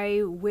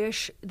 I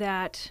wish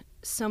that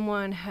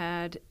someone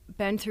had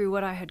been through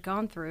what I had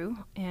gone through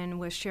and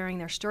was sharing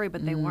their story,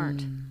 but they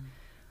weren't.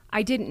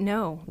 I didn't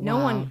know.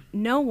 Wow.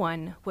 No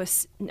one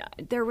was,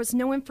 there was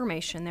no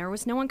information. There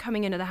was no one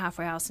coming into the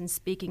halfway house and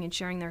speaking and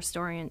sharing their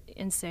story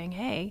and saying,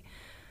 hey,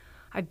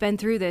 I've been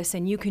through this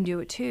and you can do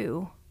it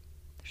too.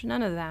 There's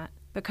none of that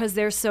because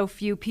there's so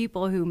few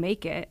people who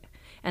make it.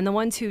 And the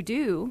ones who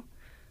do,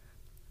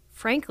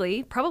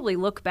 frankly, probably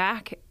look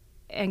back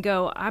and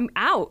go, I'm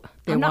out.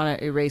 They want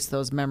to erase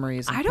those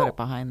memories and put it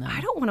behind them.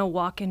 I don't want to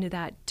walk into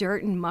that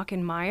dirt and muck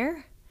and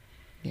mire.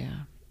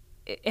 Yeah.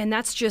 And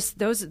that's just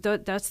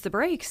that's the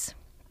breaks.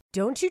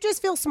 Don't you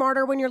just feel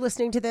smarter when you're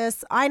listening to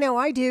this? I know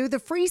I do. The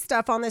free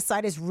stuff on this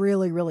site is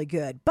really, really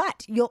good.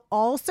 But you'll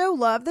also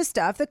love the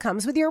stuff that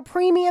comes with your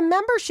premium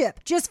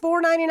membership. Just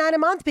 $4.99 a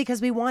month because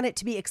we want it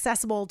to be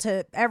accessible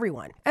to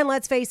everyone. And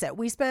let's face it,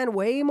 we spend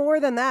way more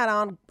than that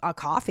on a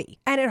coffee.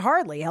 And it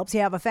hardly helps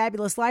you have a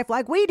fabulous life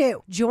like we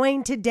do.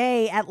 Join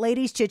today at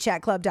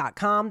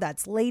ladieschitchatclub.com.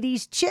 That's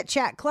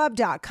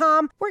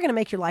ladieschitchatclub.com. We're going to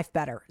make your life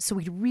better. So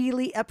we'd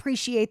really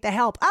appreciate the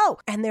help. Oh,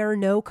 and there are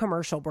no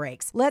commercial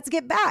breaks. Let's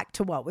get back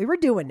to what we were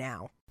doing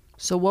now.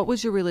 So what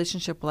was your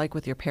relationship like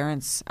with your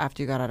parents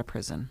after you got out of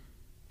prison?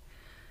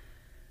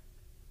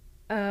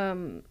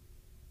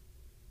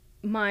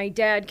 My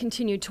dad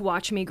continued to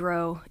watch me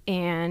grow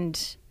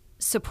and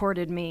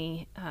supported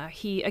me.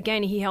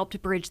 He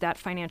helped bridge that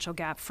financial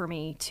gap for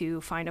me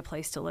to find a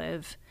place to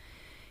live.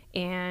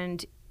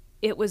 And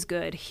it was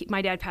good.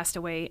 My dad passed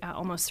away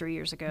almost 3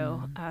 years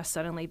ago,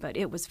 suddenly, but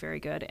it was very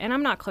good. And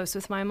I'm not close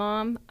with my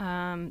mom.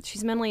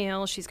 She's mentally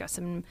ill. She's got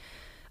some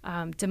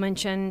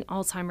dementia,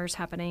 Alzheimer's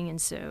happening. And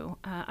so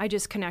I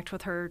just connect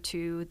with her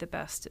to the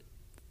best,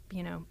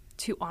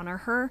 to honor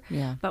her.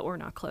 Yeah. But we're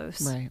not close.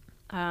 Right.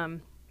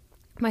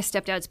 My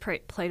stepdad's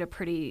played a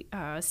pretty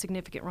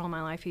significant role in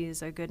my life.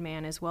 He's a good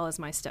man, as well as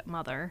my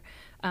stepmother,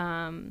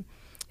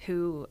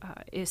 who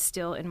is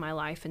still in my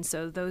life. And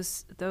so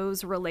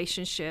those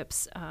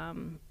relationships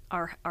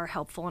are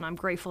helpful, and I'm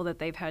grateful that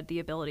they've had the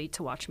ability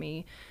to watch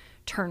me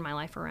turn my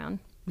life around.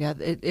 Yeah,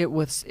 it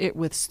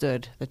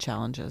withstood the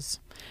challenges.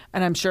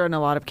 And I'm sure in a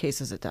lot of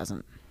cases it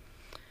doesn't.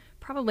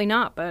 Probably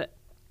not, but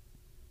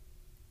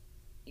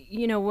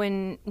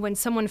when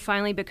someone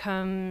finally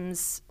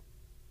becomes,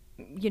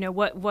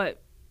 what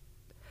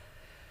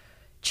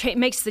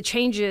makes the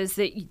changes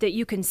that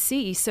you can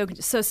see so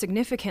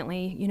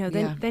significantly,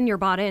 then you're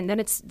bought in.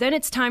 Then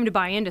it's time to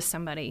buy into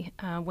somebody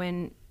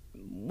when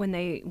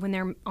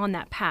they're on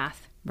that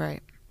path.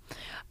 Right.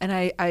 And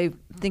I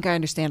think I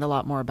understand a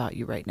lot more about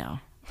you right now.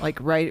 Like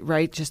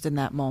right just in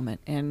that moment.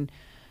 And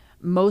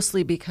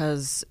mostly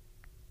because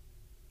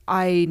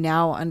I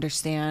now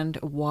understand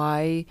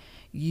why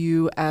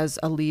you as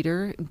a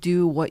leader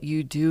do what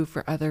you do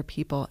for other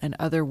people and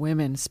other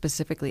women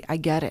specifically. I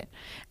get it.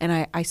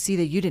 And I see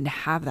that you didn't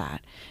have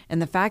that. And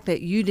the fact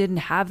that you didn't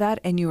have that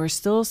and you are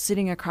still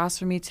sitting across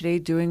from me today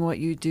doing what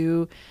you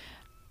do,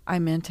 I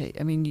meant it.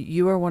 I mean,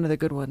 you are one of the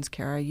good ones,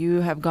 Kara.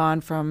 You have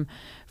gone from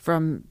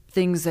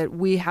things that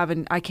we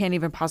haven't, I can't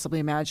even possibly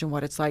imagine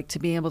what it's like to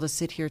be able to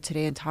sit here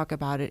today and talk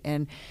about it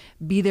and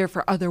be there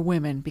for other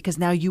women, because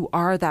now you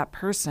are that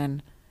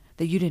person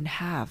that you didn't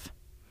have.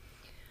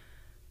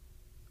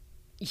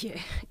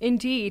 Yeah,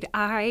 indeed.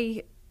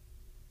 I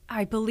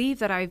believe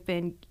that I've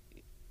been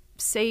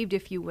saved,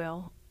 if you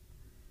will,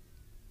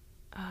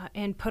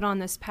 and put on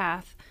this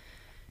path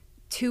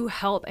to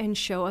help and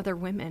show other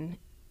women.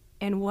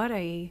 And what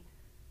a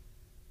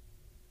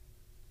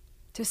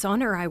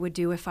dishonor I would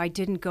do if I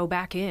didn't go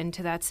back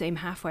into that same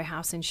halfway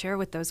house and share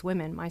with those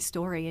women my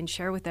story and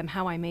share with them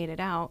how I made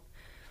it out.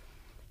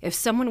 If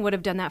someone would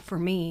have done that for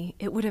me,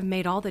 it would have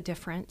made all the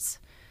difference.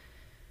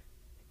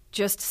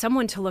 Just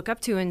someone to look up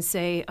to and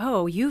say,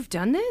 oh, you've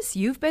done this?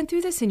 You've been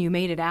through this and you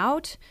made it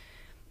out?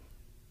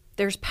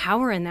 There's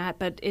power in that,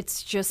 but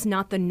it's just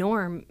not the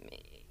norm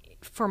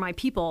for my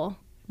people.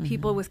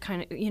 People with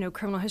kind of,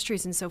 criminal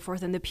histories and so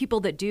forth. And the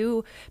people that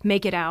do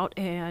make it out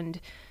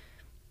and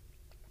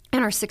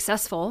are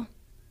successful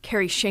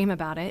carry shame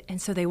about it.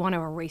 And so they want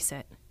to erase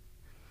it.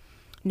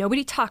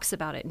 Nobody talks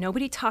about it.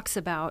 Nobody talks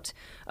about,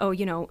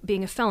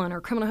 being a felon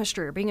or criminal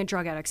history or being a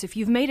drug addict. If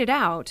you've made it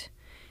out,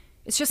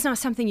 it's just not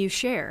something you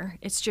share.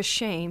 It's just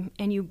shame.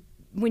 And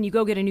when you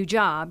go get a new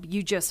job,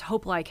 you just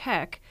hope like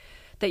heck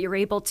that you're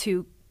able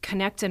to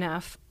connect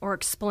enough or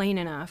explain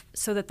enough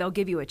so that they'll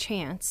give you a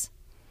chance.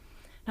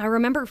 And I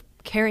remember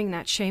carrying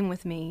that shame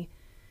with me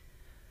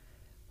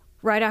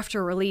right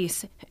after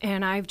release,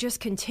 and I've just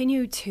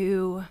continued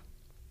to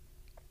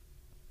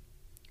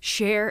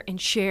share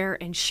and share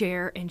and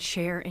share and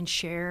share and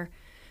share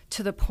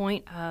to the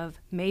point of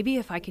maybe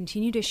if I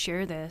continue to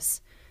share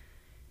this,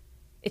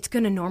 it's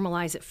going to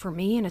normalize it for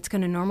me and it's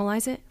going to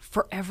normalize it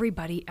for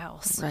everybody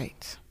else.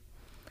 Right.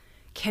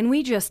 Can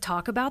we just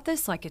talk about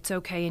this like it's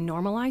okay and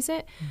normalize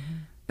it? Mm-hmm.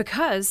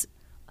 Because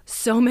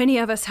so many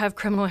of us have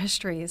criminal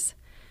histories.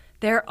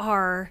 There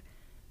are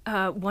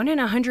 1 in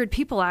 100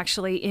 people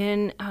actually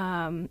in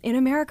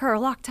America are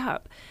locked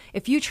up.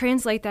 If you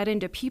translate that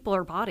into people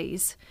or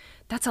bodies,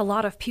 that's a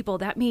lot of people.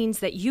 That means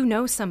that you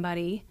know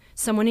somebody,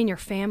 someone in your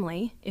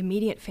family,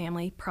 immediate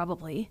family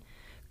probably,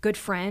 good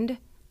friend,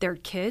 their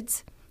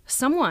kids,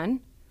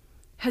 someone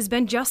has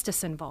been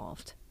justice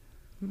involved.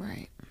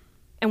 Right.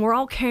 And we're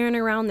all carrying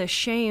around this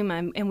shame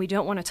and we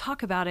don't want to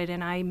talk about it,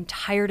 and I'm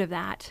tired of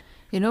that.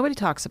 Yeah, nobody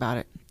talks about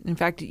it. In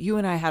fact, you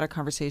and I had a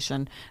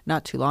conversation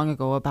not too long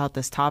ago about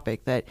this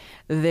topic, that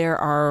there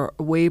are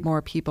way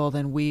more people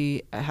than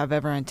we have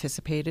ever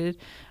anticipated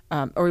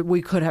or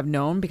we could have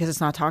known because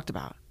it's not talked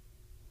about,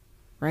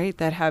 right?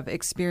 That have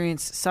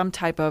experienced some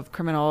type of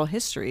criminal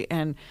history.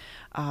 And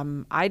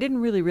I didn't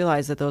really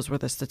realize that those were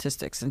the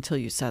statistics until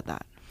you said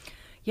that.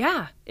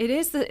 Yeah, it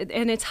is,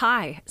 and it's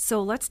high.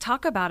 So let's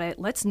talk about it.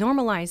 Let's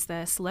normalize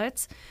this.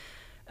 Let's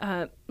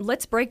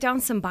break down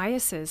some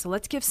biases.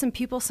 Let's give some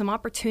people some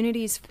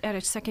opportunities at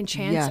a second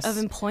chance of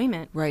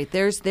employment. Right.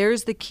 There's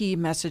the key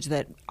message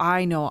that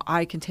I know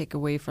I can take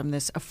away from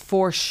this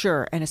for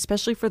sure, and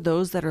especially for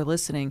those that are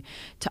listening,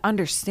 to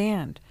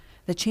understand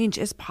that change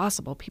is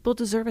possible. People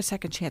deserve a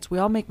second chance. We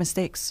all make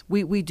mistakes.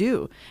 We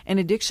do. And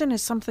addiction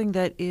is something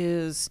that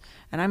is,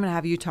 and I'm going to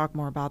have you talk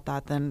more about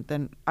that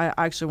than I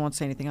actually won't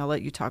say anything. I'll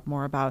let you talk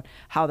more about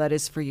how that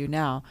is for you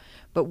now.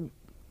 But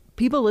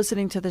people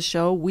listening to the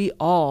show, we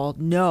all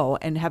know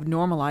and have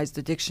normalized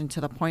addiction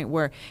to the point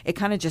where it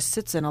kind of just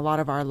sits in a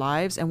lot of our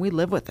lives and we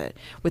live with it,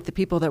 with the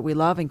people that we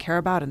love and care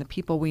about and the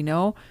people we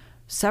know.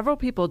 Several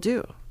people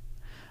do.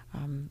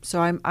 So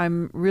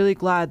I'm really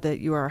glad that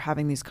you are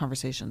having these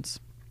conversations.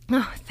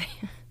 Oh,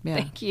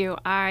 thank you.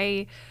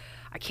 I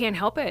can't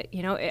help it.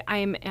 You know,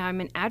 I'm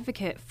an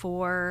advocate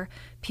for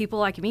people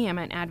like me. I'm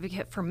an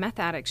advocate for meth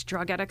addicts,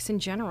 drug addicts in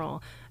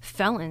general,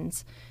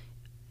 felons.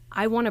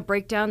 I want to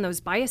break down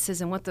those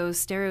biases and what those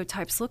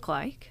stereotypes look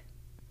like,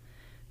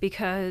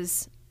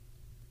 because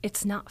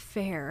it's not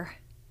fair.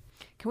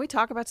 Can we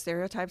talk about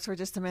stereotypes for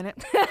just a minute?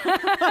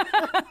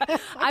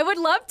 I would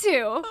love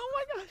to. Oh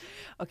my gosh.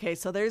 Okay,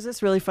 so there's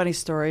this really funny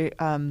story that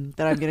I'm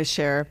going to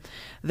share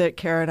that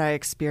Kara and I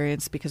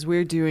experienced because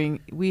we're doing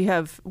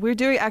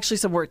actually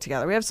some work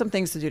together. We have some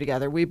things to do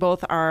together. We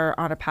both are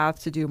on a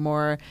path to do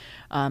more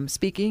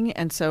speaking,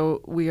 and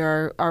so we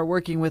are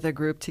working with a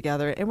group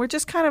together, and we're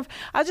just kind of,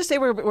 I'll just say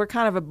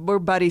we're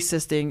buddy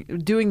system,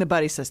 doing the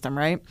buddy system,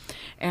 right?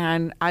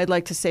 And I'd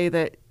like to say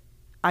that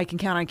I can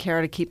count on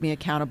Kara to keep me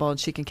accountable, and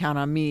she can count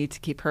on me to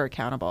keep her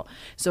accountable.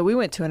 So we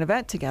went to an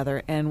event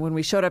together, and when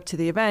we showed up to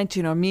the event,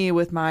 me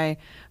with my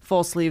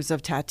full sleeves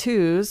of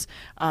tattoos,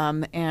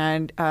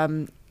 and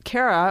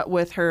Kara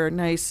with her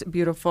nice,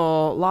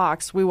 beautiful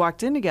locks, we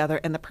walked in together,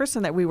 and the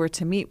person that we were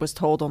to meet was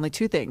told only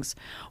two things.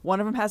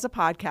 One of them has a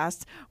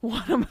podcast.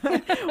 One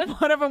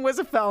of them was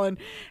a felon.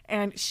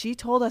 And she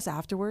told us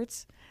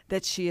afterwards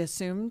that she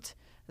assumed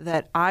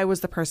that I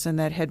was the person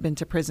that had been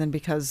to prison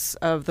because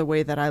of the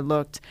way that I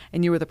looked,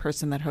 and you were the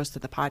person that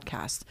hosted the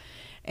podcast.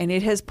 And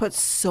it has put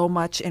so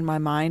much in my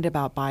mind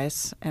about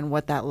bias and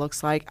what that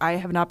looks like. I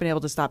have not been able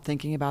to stop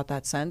thinking about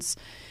that since,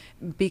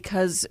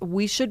 because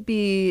we should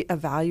be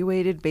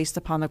evaluated based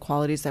upon the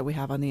qualities that we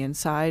have on the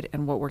inside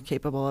and what we're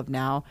capable of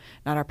now,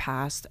 not our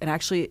past, and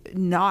actually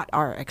not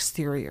our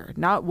exterior,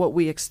 not what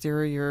we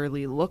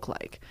exteriorly look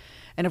like.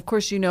 And of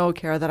course,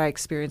 Kara, that I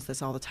experience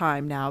this all the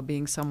time now,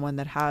 being someone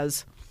that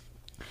has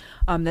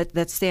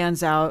that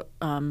stands out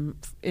in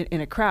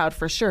a crowd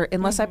for sure,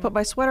 unless I put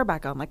my sweater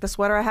back on, like the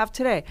sweater I have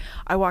today.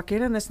 I walk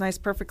in this nice,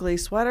 perfectly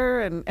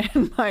sweater and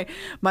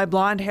my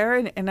blonde hair,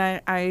 and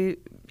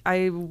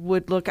I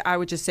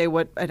would just say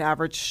what an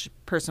average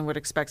person would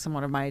expect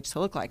someone of my age to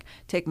look like.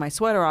 Take my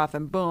sweater off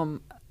and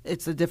boom,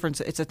 it's a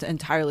difference. It's an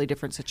entirely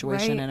different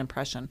situation and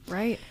impression.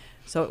 Right.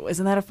 So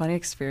isn't that a funny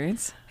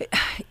experience?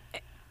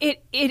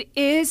 It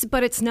is,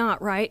 but it's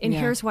not, right? And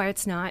here's why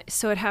it's not.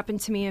 So it happened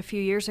to me a few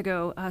years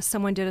ago.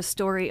 Someone did a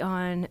story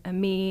on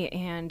me,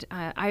 and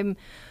I'm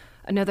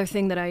another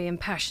thing that I am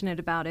passionate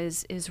about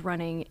is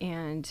running,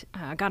 and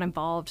I got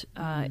involved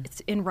it's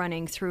in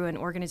running through an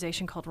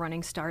organization called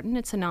Running Start, and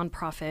it's a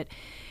nonprofit.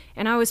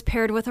 And I was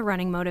paired with a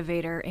running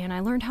motivator, and I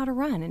learned how to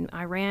run, and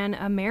I ran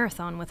a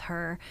marathon with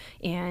her,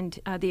 and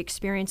the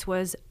experience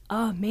was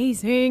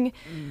amazing.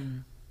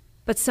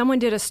 But someone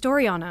did a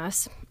story on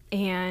us,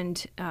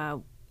 and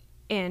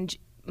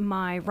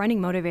my running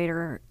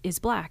motivator is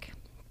Black.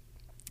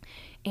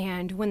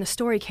 And when the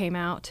story came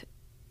out,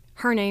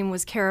 her name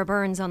was Kara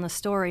Burns on the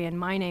story, and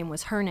my name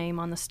was her name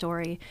on the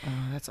story.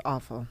 Oh, that's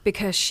awful.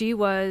 Because she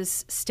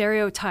was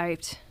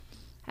stereotyped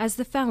as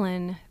the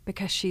felon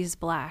because she's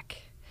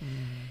Black.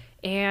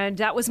 And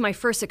that was my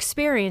first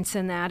experience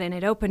in that, and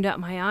it opened up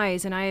my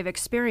eyes, and I have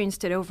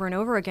experienced it over and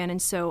over again.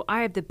 And so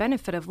I have the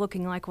benefit of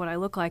looking like what I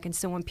look like. And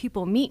so when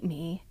people meet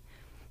me,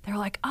 they're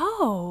like,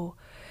 oh,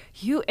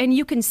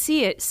 you can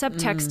see it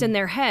subtext in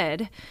their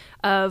head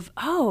of,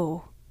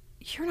 oh,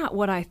 you're not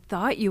what I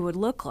thought you would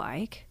look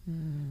like.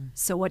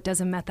 So what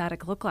does a meth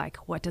addict look like?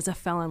 What does a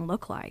felon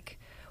look like?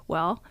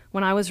 Well,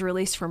 when I was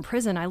released from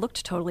prison, I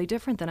looked totally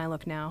different than I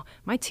look now.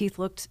 My teeth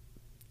looked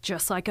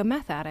just like a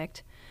meth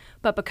addict.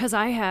 But because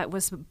I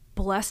was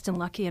blessed and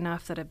lucky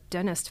enough that a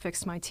dentist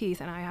fixed my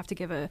teeth, and I have to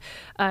give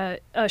a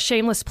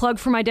shameless plug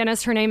for my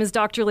dentist. Her name is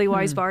Dr. Lee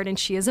Weisbard, and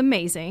she is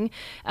amazing.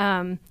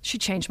 She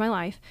changed my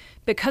life.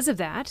 Because of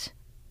that,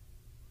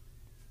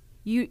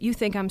 you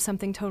think I'm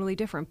something totally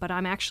different, but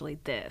I'm actually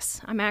this.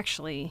 I'm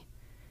actually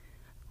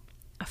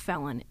a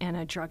felon and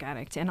a drug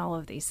addict and all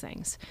of these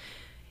things.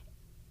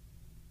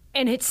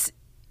 And it's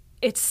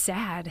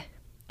sad.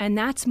 And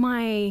that's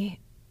my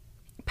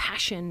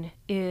passion,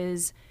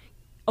 is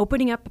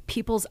opening up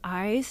people's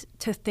eyes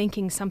to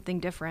thinking something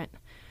different.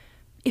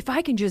 If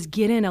I can just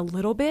get in a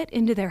little bit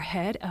into their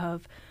head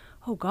of,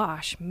 oh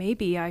gosh,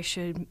 maybe I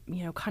should,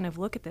 kind of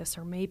look at this,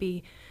 or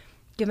maybe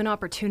give an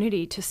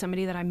opportunity to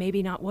somebody that I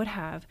maybe not would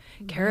have.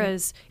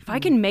 Kara's, if I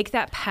can make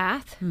that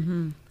path,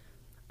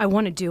 I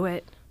want to do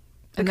it.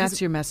 And that's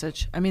your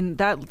message. I mean,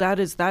 that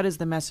is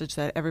the message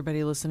that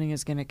everybody listening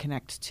is going to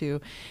connect to.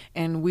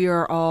 And we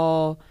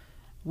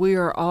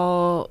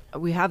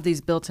have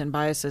these built-in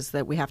biases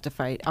that we have to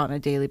fight on a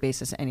daily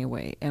basis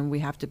anyway, and we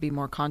have to be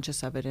more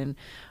conscious of it. And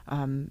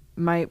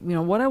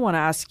what I want to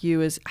ask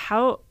you is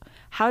how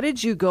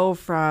did you go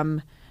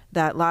from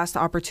that last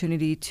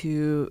opportunity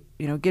to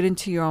get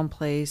into your own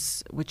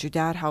place, which your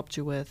dad helped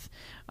you with,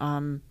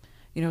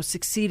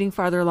 succeeding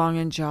farther along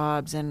in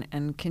jobs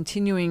and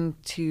continuing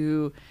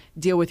to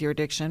deal with your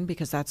addiction,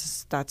 because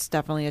that's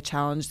definitely a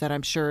challenge that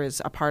I'm sure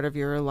is a part of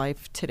your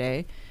life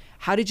today.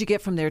 How did you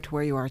get from there to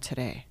where you are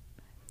today?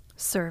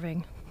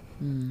 Serving.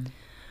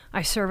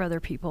 I serve other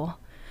people.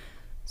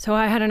 So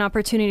I had an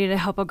opportunity to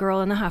help a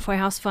girl in the halfway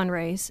house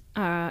fundraise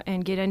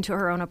and get into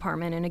her own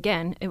apartment. And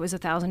again, it was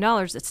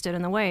 $1,000 that stood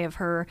in the way of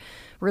her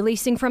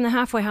releasing from the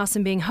halfway house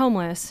and being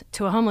homeless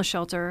to a homeless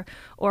shelter,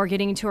 or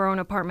getting into her own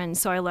apartment.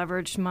 So I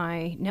leveraged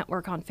my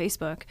network on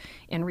Facebook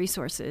and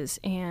resources.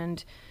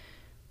 And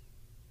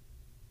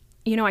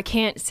I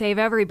can't save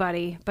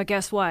everybody, but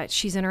guess what?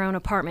 She's in her own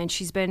apartment.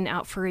 She's been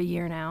out for a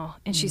year now,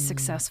 and she's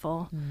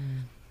successful.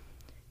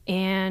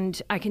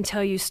 And I can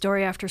tell you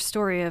story after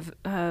story of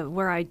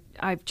where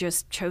I've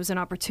just chosen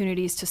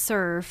opportunities to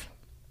serve,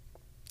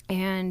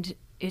 and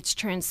it's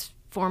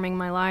transforming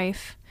my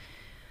life.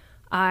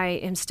 I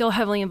am still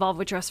heavily involved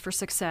with Dress for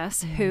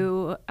Success,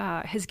 who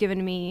has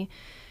given me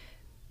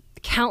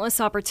countless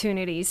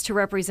opportunities to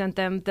represent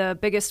them. The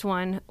biggest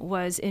one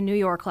was in New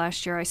York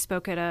last year. I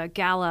spoke at a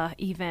gala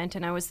event,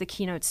 and I was the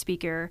keynote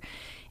speaker.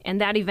 And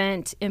that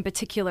event in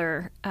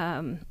particular,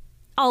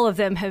 all of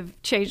them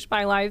have changed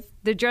my life.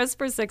 The Dress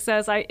for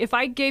Success, if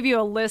I gave you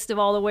a list of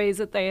all the ways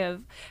that they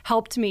have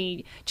helped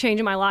me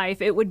change my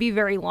life, it would be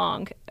very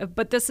long.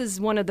 But this is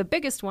one of the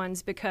biggest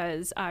ones,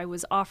 because I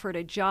was offered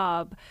a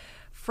job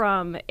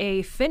from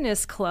a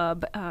fitness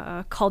club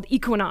called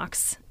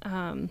Equinox.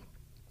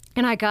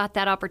 And I got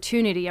that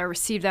opportunity. I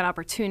received that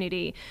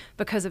opportunity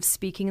because of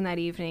speaking that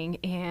evening.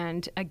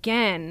 And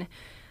again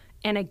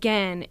and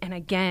again and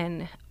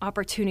again,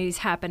 opportunities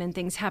happen and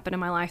things happen in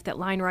my life that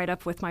line right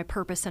up with my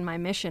purpose and my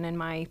mission. And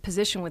my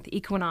position with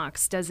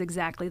Equinox does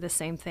exactly the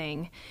same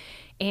thing.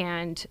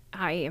 And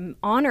I am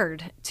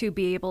honored to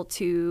be able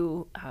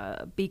to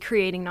be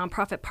creating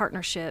nonprofit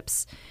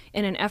partnerships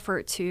in an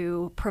effort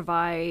to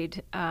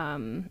provide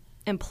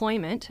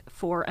employment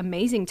for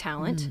amazing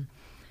talent.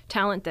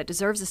 Talent that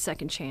deserves a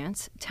second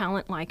chance,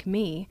 talent like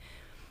me.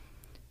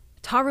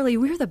 Taverly,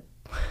 we're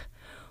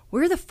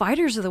the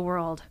fighters of the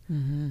world.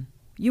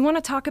 You want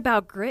to talk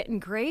about grit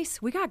and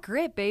grace? We got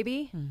grit,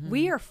 baby.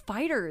 We are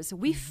fighters.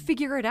 We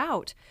figure it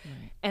out.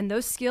 And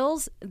those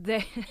skills,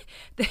 they're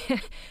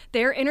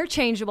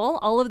interchangeable.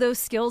 All of those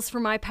skills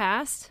from my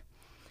past,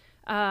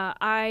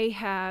 I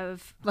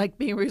have, like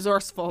being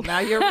resourceful. Now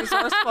you're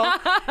resourceful.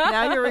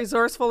 Now you're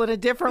resourceful in a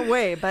different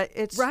way. But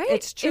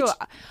it's true.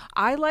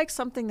 I like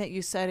something that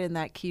you said in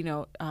that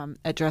keynote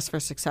at Dress for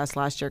Success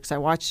last year, because I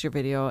watched your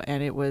video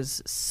and it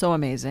was so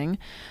amazing.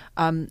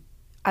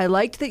 I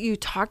liked that you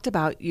talked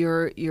about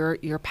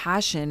your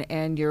passion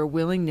and your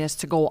willingness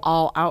to go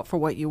all out for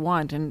what you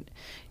want. And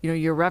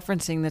you're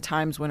referencing the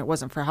times when it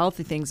wasn't for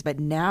healthy things, but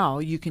now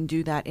you can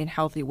do that in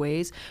healthy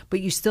ways.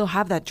 But you still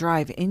have that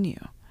drive in you.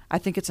 I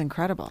think it's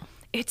incredible.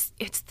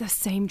 it's the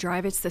same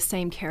drive, it's the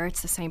same care,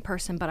 it's the same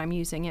person, but I'm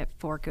using it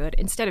for good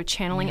instead of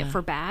channeling it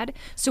for bad.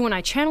 So when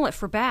I channel it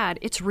for bad,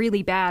 it's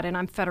really bad, and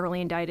I'm federally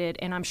indicted,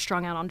 and I'm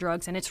strung out on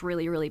drugs, and it's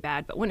really, really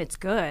bad. But when it's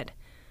good,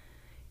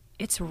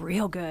 it's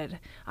real good.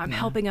 I'm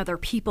helping other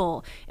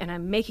people, and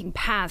I'm making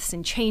paths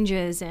and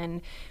changes,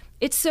 and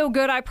it's so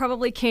good I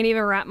probably can't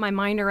even wrap my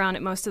mind around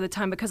it most of the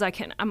time, because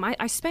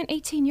I spent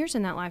 18 years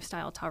in that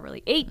lifestyle,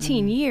 Tahverlee.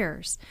 18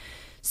 years.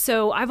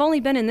 So I've only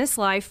been in this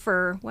life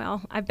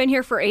I've been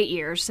here for 8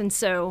 years. And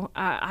so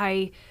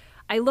I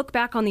look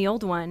back on the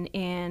old one,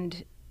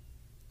 and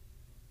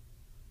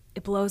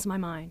it blows my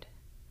mind.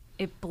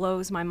 It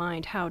blows my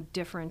mind how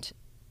different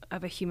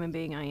of a human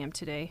being I am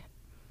today.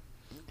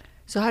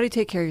 So how do you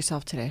take care of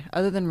yourself today,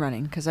 other than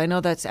running? Because I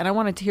know and I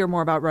wanted to hear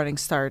more about Running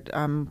Start.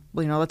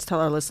 Let's tell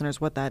our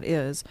listeners what that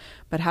is.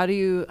 But how do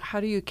you,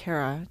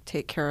 Kara,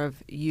 take care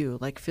of you,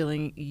 like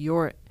feeling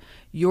your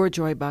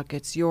joy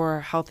buckets, your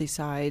healthy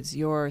sides,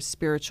 your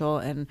spiritual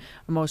and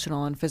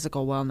emotional and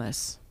physical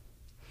wellness?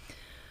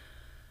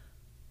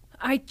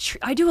 I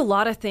do a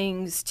lot of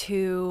things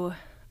to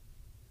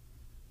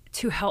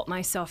help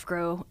myself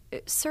grow.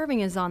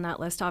 Serving is on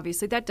that list,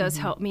 obviously. That does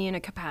help me in a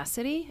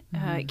capacity.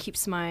 It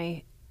keeps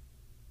my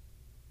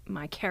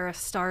Kara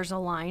stars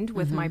aligned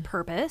with my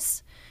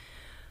purpose.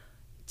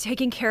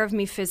 Taking care of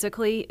me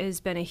physically has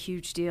been a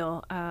huge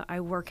deal.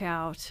 I work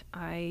out.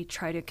 I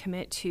try to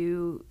commit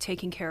to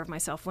taking care of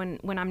myself. When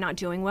I'm not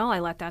doing well, I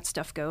let that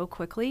stuff go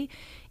quickly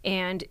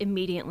and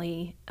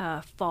immediately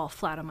fall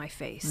flat on my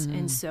face.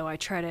 And so I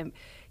try to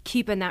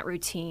keep in that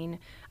routine.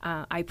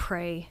 I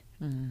pray.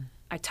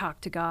 I talk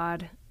to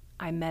God.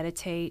 I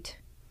meditate.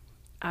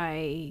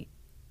 I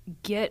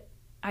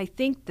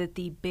think that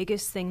the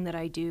biggest thing that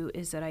I do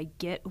is that I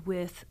get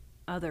with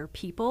other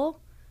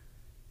people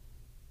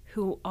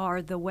who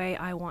are the way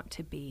I want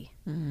to be.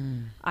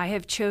 I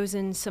have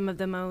chosen some of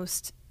the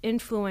most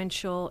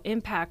influential,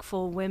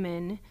 impactful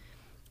women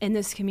in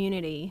this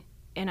community,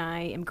 and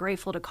I am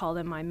grateful to call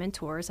them my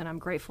mentors, and I'm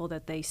grateful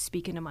that they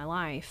speak into my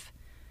life.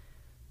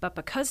 But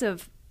because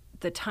of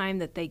the time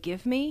that they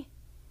give me,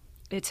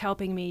 it's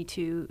helping me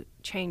to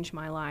change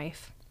my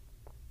life.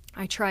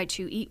 I try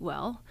to eat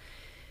well.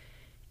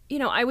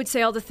 I would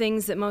say all the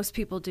things that most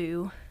people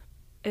do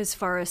as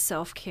far as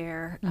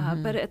self-care.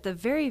 But at the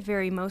very,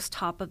 very most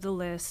top of the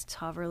list,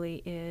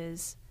 Tahverlee,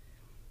 is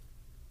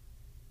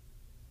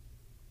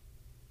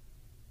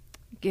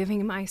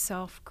giving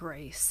myself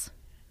grace.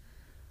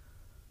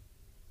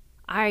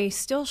 I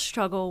still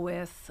struggle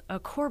with a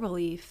core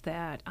belief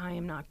that I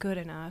am not good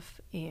enough,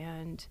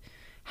 and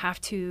have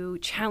to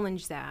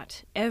challenge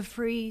that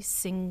every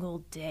single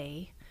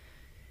day.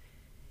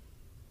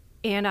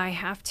 And I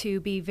have to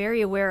be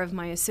very aware of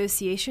my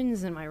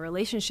associations and my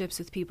relationships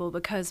with people,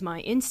 because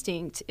my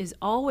instinct is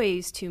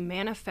always to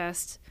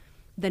manifest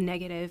the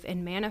negative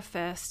and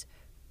manifest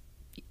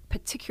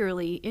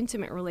particularly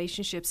intimate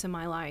relationships in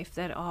my life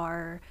that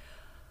are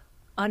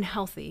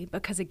unhealthy,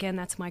 because, again,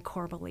 that's my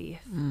core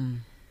belief.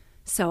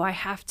 So I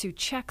have to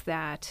check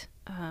that,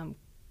 on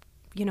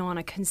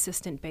a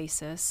consistent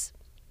basis.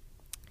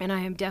 And I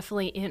am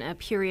definitely in a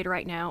period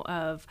right now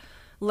of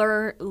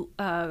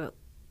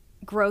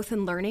growth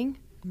and learning.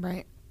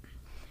 Right.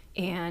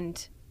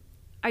 And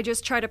I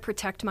just try to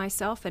protect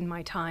myself and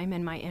my time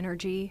and my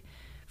energy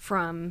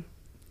from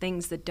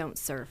things that don't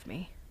serve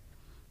me.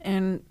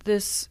 And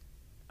this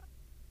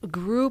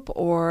group,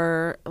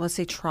 or let's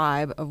say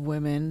tribe of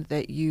women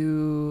that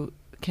you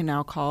can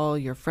now call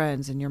your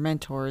friends and your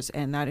mentors,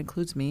 and that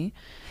includes me.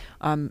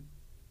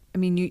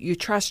 You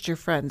trust your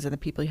friends and the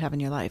people you have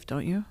in your life,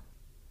 don't you?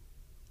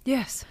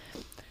 Yes.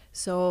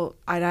 So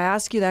I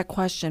ask you that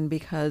question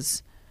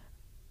because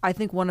I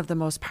think one of the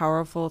most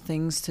powerful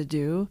things to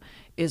do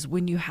is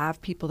when you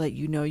have people that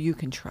you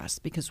can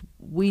trust, because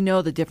we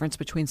know the difference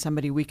between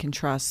somebody we can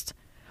trust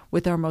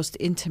with our most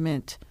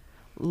intimate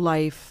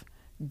life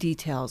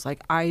details.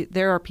 Like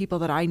there are people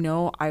that I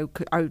know I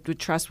would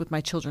trust with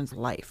my children's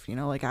life.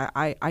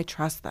 I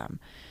trust them.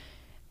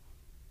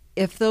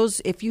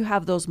 If you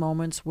have those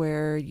moments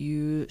where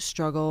you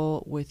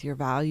struggle with your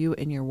value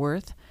and your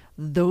worth,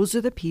 those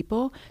are the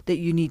people that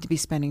you need to be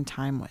spending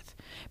time with.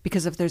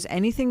 Because if there's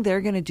anything they're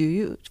going to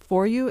do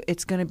for you,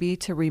 it's going to be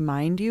to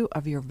remind you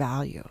of your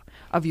value,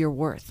 of your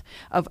worth,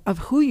 of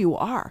who you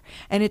are.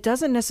 And it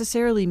doesn't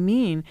necessarily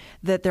mean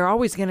that they're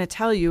always going to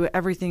tell you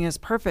everything is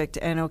perfect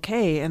and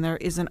okay, and there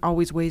isn't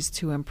always ways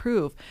to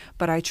improve.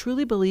 But I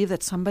truly believe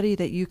that somebody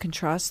that you can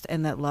trust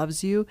and that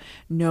loves you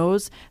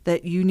knows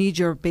that you need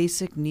your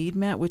basic need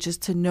met, which is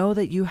to know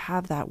that you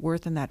have that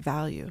worth and that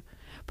value,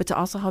 but to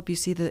also help you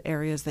see the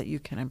areas that you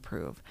can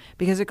improve,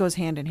 because it goes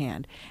hand in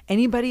hand.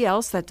 Anybody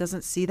else that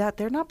doesn't see that,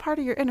 they're not part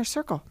of your inner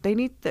circle.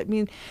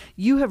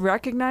 You have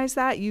recognized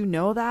that,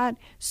 that.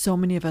 So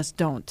many of us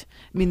don't.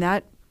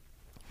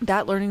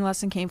 That learning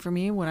lesson came for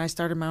me when I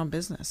started my own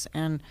business,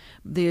 and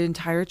the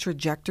entire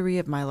trajectory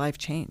of my life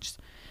changed.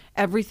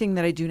 Everything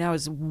that I do now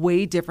is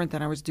way different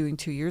than I was doing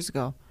 2 years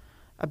ago.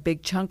 A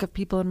big chunk of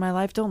people in my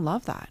life don't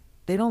love that.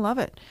 They don't love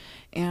it.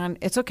 And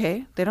it's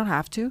okay. They don't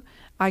have to.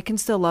 I can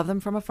still love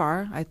them from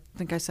afar. I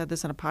think I said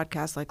this in a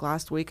podcast like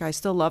last week. I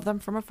still love them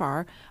from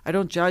afar. I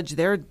don't judge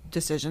their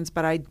decisions,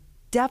 but I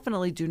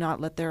definitely do not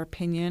let their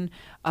opinion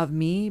of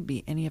me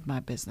be any of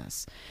my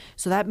business.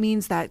 So that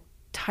means that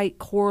tight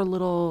core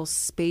little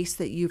space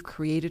that you've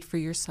created for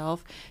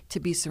yourself to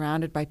be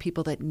surrounded by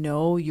people that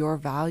know your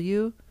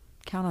value,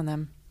 count on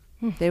them.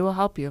 They will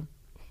help you.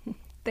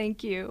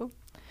 Thank you.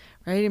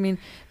 Right? I mean,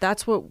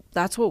 that's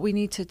what we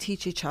need to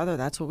teach each other.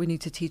 That's what we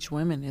need to teach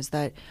women, is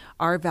that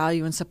our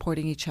value in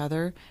supporting each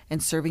other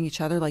and serving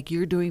each other like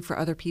you're doing for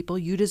other people,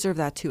 you deserve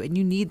that too. And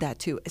you need that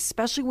too,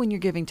 especially when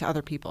you're giving to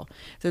other people.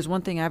 If there's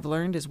one thing I've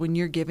learned is when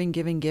you're giving,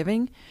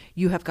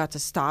 you have got to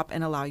stop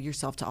and allow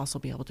yourself to also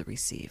be able to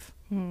receive.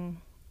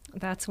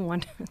 That's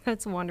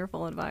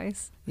wonderful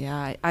advice.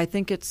 Yeah, I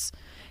think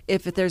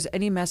if there's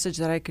any message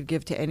that I could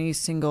give to any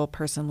single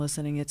person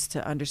listening, it's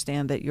to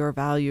understand that your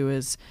value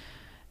is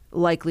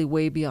likely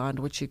way beyond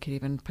what you could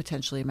even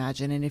potentially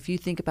imagine. And if you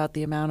think about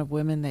the amount of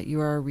women that you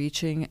are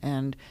reaching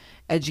and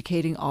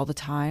educating all the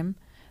time,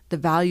 the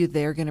value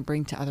they're going to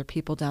bring to other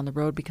people down the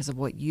road because of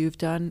what you've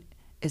done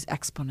is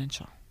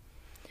exponential.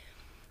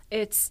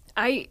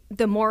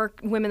 The more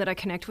women that I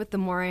connect with, the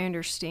more I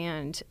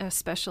understand,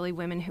 especially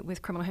women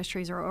with criminal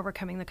histories or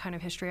overcoming the kind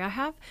of history I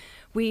have.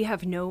 We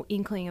have no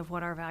inkling of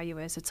what our value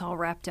is. It's all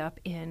wrapped up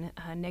in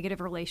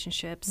negative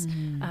relationships,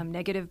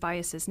 negative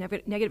biases,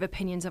 negative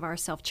opinions of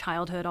ourselves,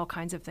 childhood, all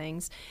kinds of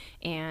things.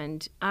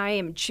 And I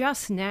am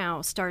just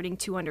now starting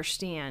to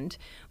understand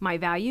my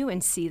value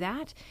and see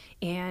that.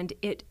 And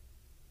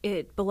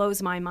it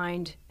blows my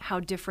mind how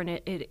different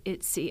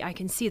I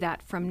can see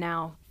that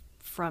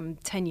from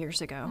 10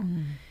 years ago.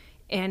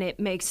 And it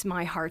makes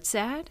my heart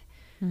sad.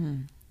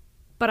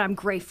 But I'm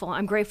grateful.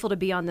 I'm grateful to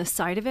be on this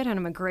side of it, and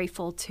I'm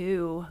grateful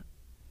to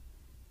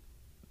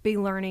be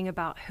learning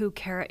about who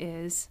Kara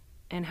is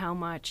and how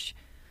much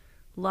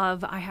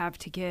love I have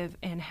to give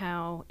and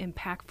how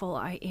impactful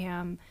I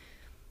am.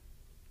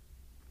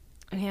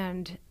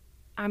 And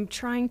I'm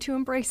trying to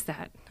embrace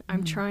that.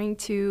 I'm trying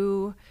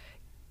to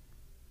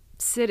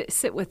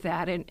sit with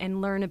that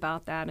and learn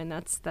about that, and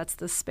that's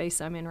the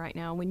space I'm in right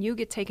now. When you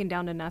get taken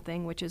down to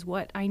nothing, which is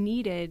what I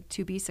needed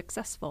to be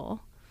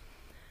successful,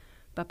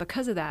 but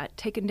because of that,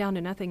 taken down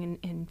to nothing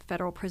in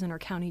federal prison or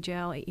county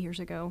jail 8 years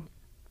ago,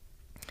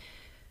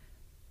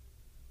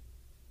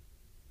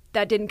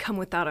 that didn't come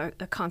without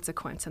a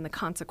consequence, and the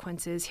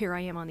consequence is here I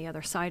am on the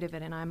other side of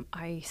it, and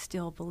I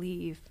still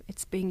believe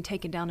it's being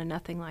taken down to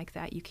nothing like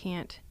that.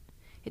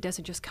 It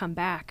doesn't just come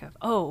back of,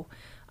 oh,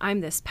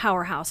 I'm this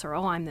powerhouse, or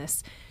oh, I'm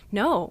this.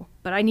 No,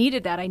 but I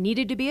needed that. I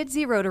needed to be at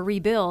zero to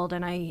rebuild,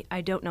 and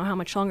I don't know how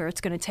much longer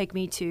it's going to take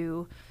me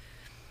to,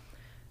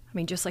 I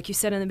mean, just like you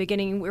said in the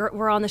beginning,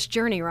 we're on this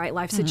journey, right?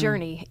 Life's a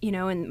journey,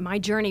 and my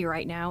journey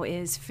right now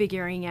is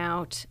figuring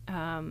out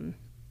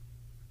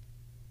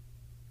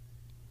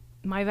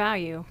my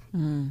value,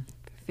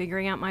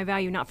 figuring out my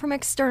value, not from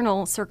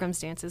external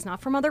circumstances,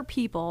 not from other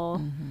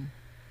people,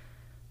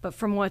 but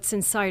from what's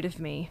inside of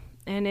me.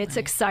 And it's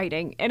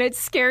exciting, and it's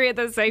scary at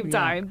the same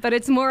time, but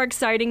it's more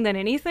exciting than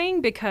anything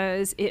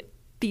because it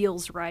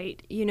feels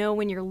right.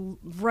 When you're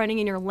running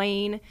in your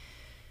lane,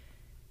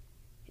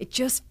 it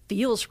just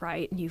feels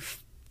right, and you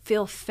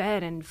feel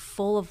fed and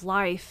full of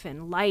life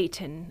and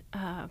light, and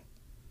I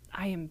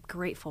am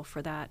grateful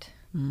for that.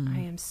 I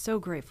am so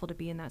grateful to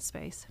be in that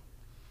space.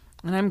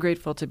 And I'm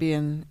grateful to be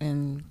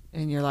in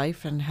your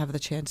life and have the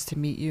chance to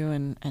meet you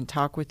and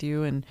talk with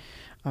you and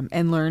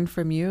learn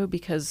from you,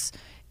 because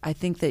I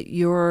think that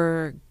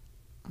your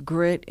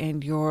grit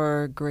and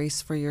your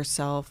grace for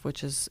yourself,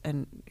 which is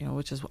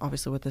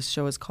obviously what this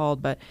show is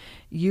called, but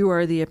you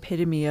are the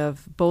epitome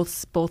of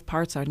both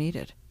parts are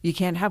needed. You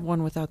can't have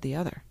one without the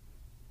other.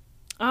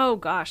 Oh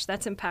gosh,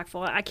 that's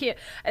impactful. I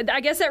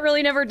guess that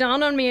really never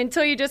dawned on me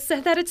until you just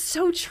said that. It's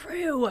so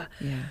true.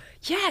 Yeah.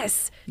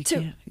 Yes.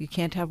 You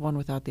can't have one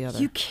without the other.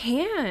 You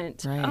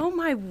can't. Right. Oh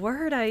my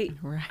word. I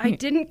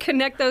didn't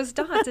connect those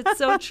dots. It's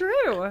so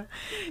true.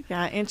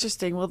 Yeah,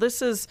 interesting. Well,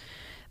 this is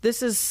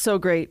so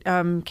great.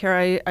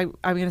 Kara, I'm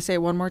going to say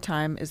it one more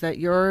time, is that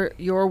your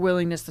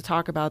willingness to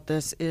talk about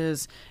this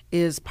is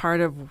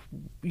part of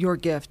your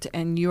gift,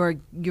 and you're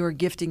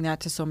gifting that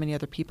to so many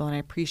other people, and I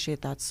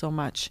appreciate that so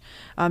much.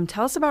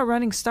 Tell us about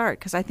Running Start,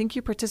 because I think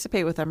you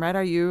participate with them, right?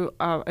 Are you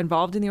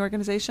involved in the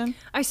organization?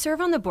 I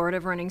serve on the board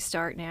of Running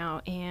Start now,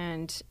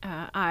 and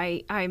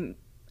I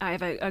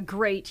have a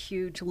great,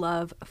 huge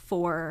love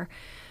for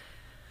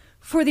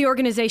the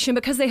organization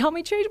because they helped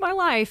me change my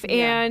life.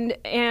 Yeah.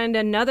 And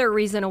another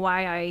reason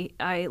why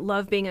I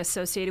love being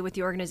associated with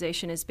the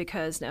organization is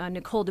because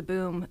Nicole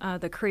DeBoom,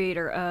 the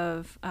creator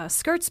of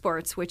Skirt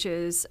Sports, which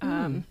is,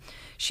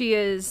 she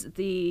is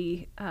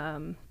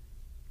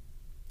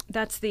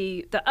that's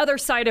the other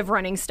side of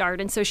Running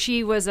Start. And so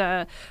she was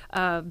a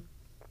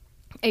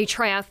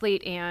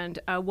triathlete and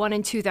won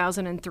in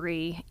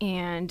 2003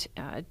 and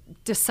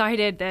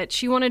decided that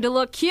she wanted to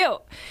look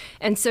cute.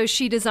 And so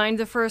she designed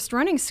the first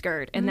running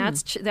skirt, and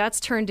that's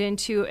turned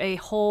into a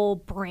whole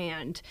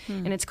brand,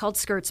 and it's called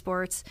Skirt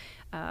Sports.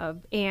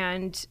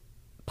 And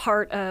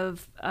part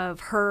of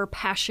her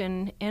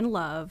passion and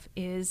love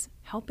is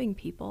helping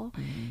people.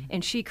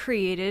 And she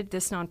created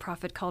this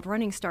nonprofit called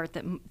Running Start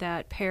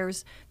that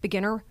pairs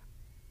beginner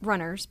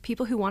runners,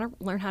 people who want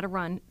to learn how to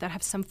run that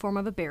have some form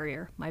of a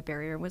barrier. My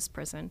barrier was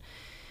prison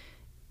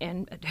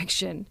and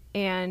addiction,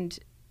 and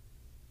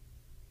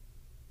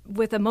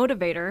with a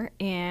motivator,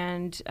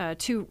 and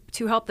to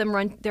help them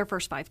run their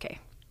first 5K.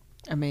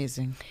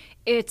 Amazing.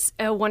 It's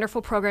a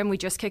wonderful program. We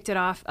just kicked it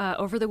off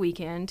over the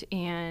weekend,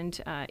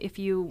 and if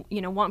you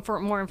want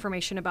more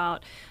information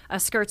about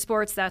Skirt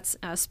Sports, that's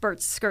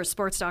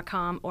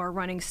skirtsports.com, or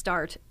Running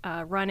Start,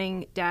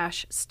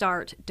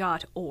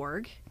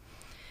 running-start.org.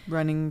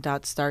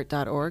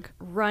 Running.start.org.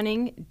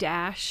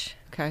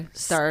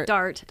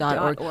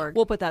 Start.org.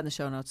 We'll put that in the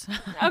show notes.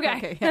 Okay.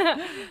 Okay,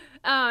 yeah.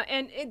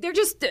 And they're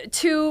just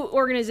two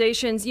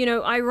organizations.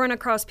 I run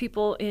across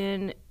people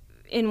in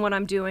what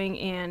I'm doing,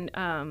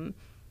 and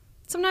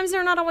sometimes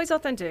they're not always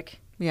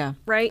authentic. Yeah.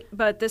 Right?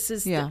 But this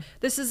is the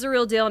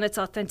real deal, and it's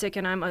authentic,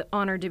 and I'm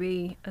honored to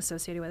be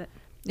associated with it.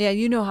 Yeah,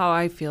 you know how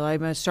I feel.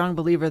 I'm a strong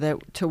believer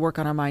that to work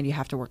on our mind, you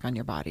have to work on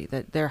your body,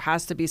 that there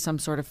has to be some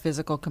sort of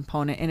physical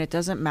component. And it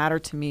doesn't matter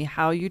to me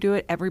how you do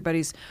it.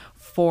 Everybody's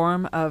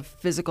form of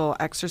physical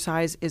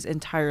exercise is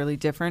entirely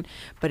different.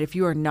 But if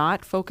you are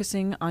not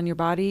focusing on your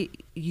body,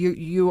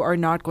 you are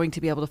not going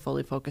to be able to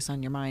fully focus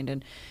on your mind.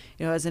 And,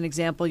 as an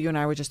example, you and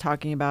I were just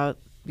talking about,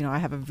 I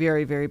have a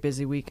very, very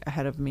busy week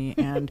ahead of me.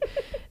 And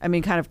I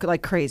mean, kind of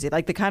like crazy,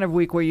 like the kind of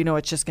week where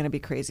it's just going to be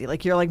crazy.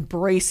 Like you're like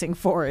bracing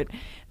for it.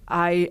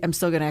 I am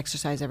still going to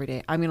exercise every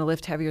day. I'm going to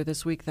lift heavier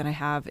this week than I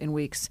have in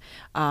weeks.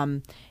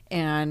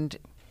 And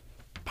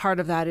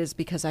part of that is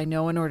because I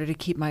know in order to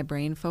keep my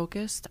brain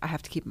focused, I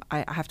have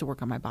to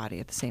work on my body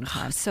at the same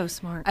time. Oh, so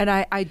smart. And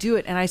I do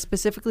it. And I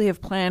specifically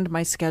have planned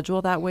my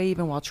schedule that way,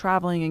 even while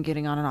traveling and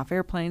getting on and off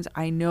airplanes.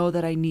 I know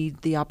that I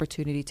need the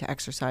opportunity to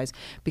exercise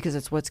because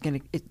it's what's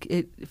going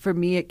to, for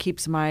me, it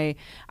keeps my,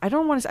 I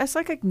don't want to, it's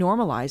like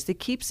normalized. It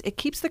keeps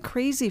the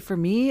crazy for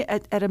me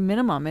at a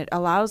minimum. It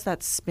allows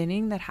that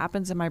spinning that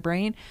happens in my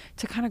brain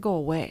to kind of go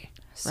away.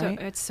 So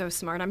right? It's so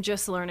smart. I'm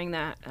just learning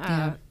that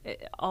how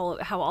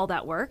all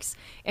that works,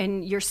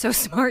 and you're so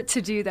smart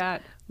to do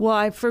that.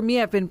 Well, for me,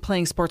 I've been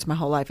playing sports my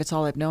whole life. It's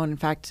all I've known. In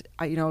fact,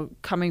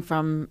 coming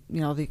from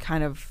the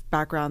kind of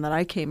background that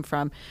I came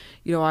from,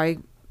 I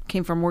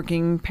came from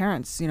working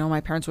parents.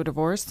 My parents were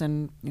divorced,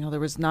 and there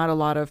was not a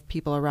lot of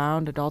people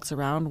around, adults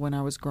around when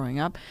I was growing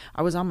up.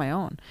 I was on my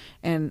own,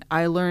 and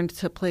I learned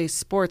to play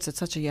sports at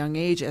such a young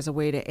age as a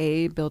way to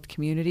A, build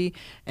community,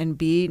 and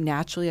B,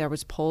 naturally I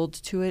was pulled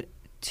to it,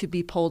 to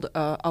be pulled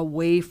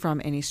away from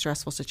any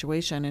stressful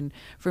situation. And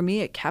for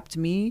me, it kept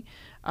me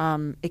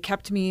on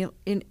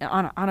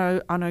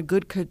a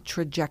good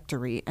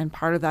trajectory. And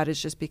part of that is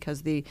just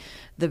because the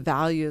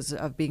values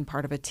of being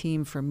part of a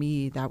team, for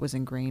me, that was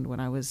ingrained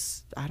when I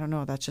was, I don't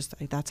know,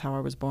 that's how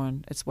I was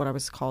born. It's what I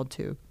was called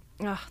to.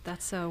 Oh,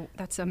 that's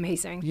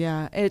amazing.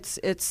 Yeah, it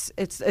is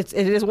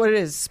what it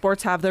is.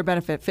 Sports have their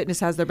benefit.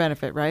 Fitness has their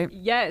benefit, right?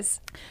 Yes.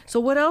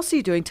 So what else are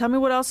you doing? Tell me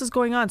what else is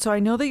going on. So I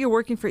know that you're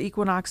working for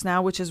Equinox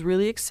now, which is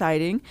really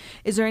exciting.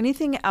 Is there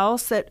anything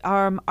else that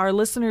our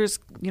listeners,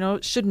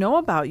 should know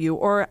about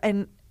you,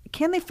 and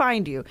can they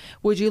find you?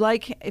 Would you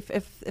like,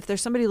 if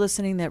there's somebody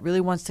listening that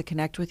really wants to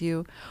connect with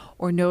you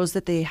or knows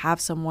that they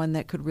have someone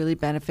that could really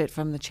benefit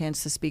from the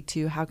chance to speak to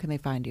you, how can they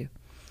find you?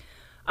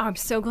 I'm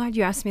so glad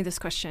you asked me this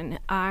question.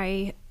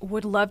 I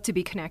would love to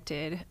be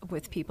connected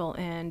with people.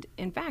 And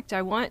in fact,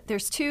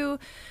 there's two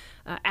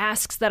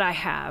asks that I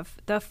have.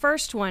 The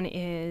first one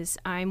is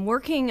I'm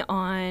working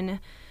on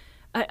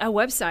a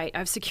website.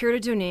 I've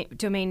secured a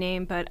domain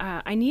name, but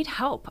I need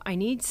help.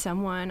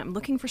 I'm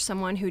looking for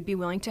someone who'd be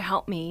willing to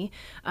help me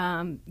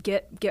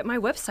get my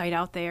website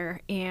out there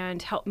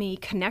and help me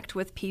connect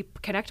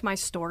my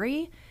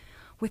story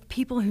with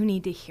people who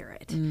need to hear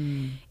it.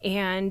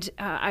 And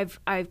I've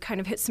kind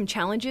of hit some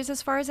challenges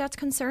as far as that's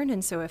concerned.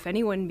 And so if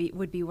anyone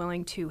would be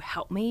willing to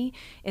help me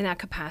in that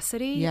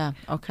capacity, yeah,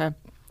 okay,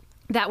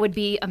 that would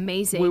be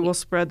amazing. We will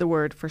spread the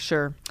word for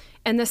sure.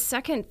 And the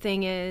second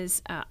thing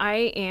is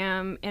I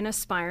am an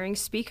aspiring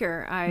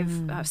speaker.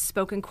 I've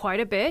spoken quite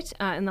a bit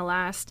in the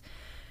last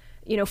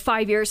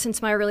 5 years since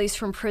my release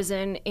from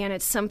prison, and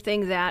it's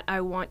something that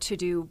I want to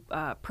do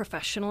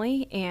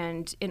professionally.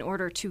 And in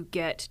order to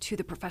get to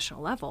the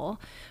professional level,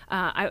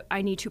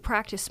 I need to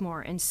practice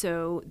more. And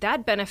so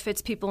that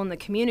benefits people in the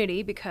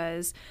community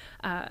because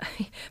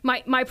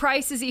my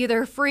price is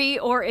either free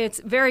or it's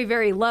very,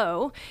 very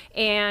low.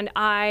 And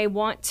I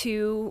want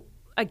to,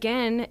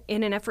 again,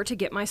 in an effort to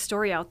get my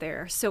story out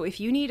there. So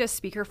if you need a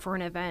speaker for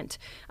an event,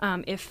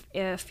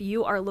 if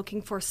you are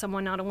looking for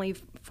someone not only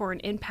for an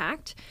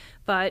impact,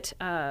 but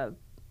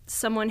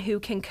someone who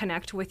can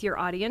connect with your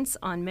audience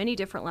on many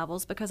different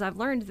levels, because I've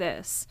learned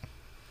this.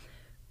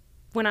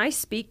 when I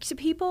speak to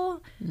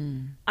people,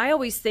 I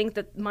always think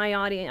that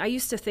I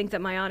used to think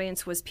that my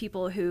audience was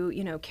people who,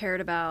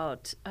 cared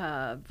about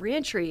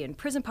reentry and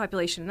prison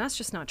population, and that's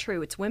just not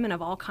true. It's women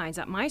of all kinds.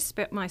 My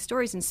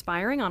story is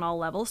inspiring on all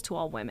levels to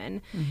all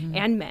women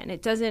and men.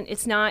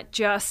 It's not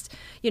just,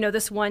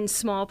 this one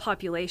small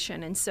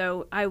population. And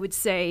so I would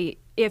say,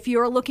 if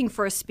you're looking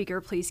for a speaker,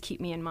 please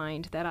keep me in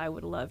mind that I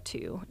would love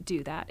to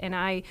do that.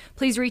 And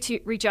please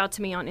reach out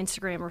to me on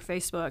Instagram or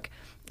Facebook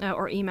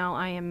or email.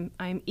 I am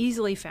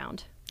easily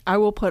found. I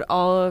will put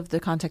all of the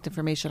contact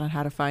information on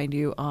how to find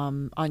you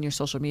on your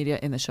social media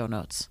in the show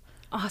notes.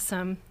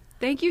 Awesome.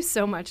 Thank you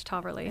so much,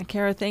 Tahverlee. And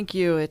Kara, thank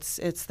you. It's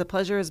the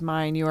pleasure is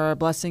mine. You are a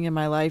blessing in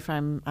my life.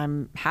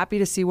 I'm happy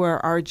to see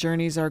where our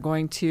journeys are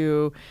going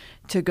to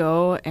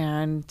go,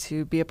 and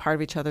to be a part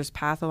of each other's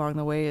path along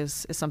the way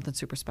is something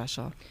super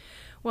special.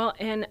 Well,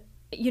 and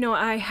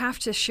I have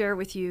to share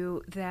with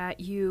you that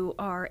you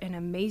are an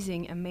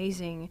amazing,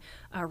 amazing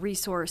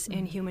resource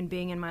and human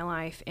being in my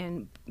life.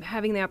 And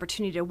having the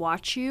opportunity to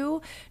watch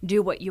you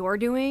do what you're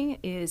doing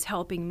is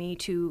helping me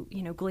to,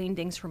 glean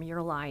things from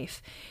your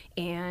life.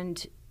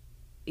 And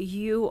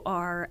you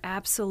are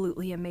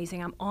absolutely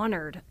amazing. I'm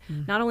honored,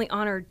 not only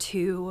honored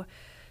to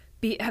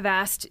been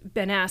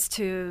asked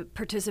to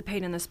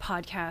participate in this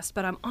podcast,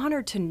 but I'm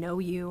honored to know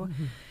you.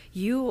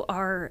 You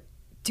are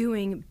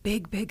doing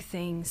big, big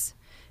things,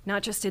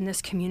 not just in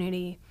this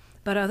community,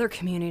 but other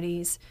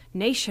communities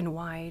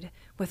nationwide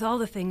with all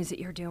the things that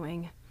you're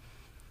doing.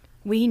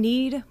 We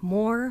need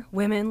more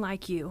women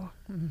like you.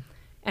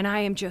 And I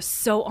am just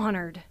so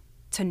honored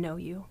to know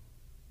you.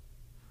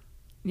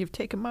 You've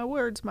taken my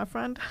words, my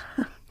friend.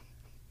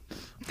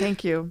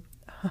 Thank you.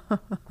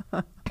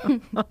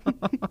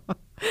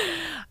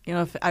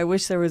 I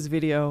wish there was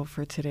video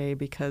for today,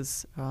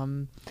 because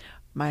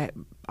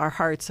our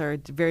hearts are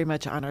very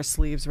much on our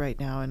sleeves right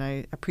now, and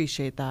I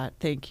appreciate that.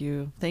 Thank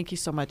you. Thank you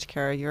so much,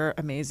 Kara. You're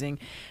amazing.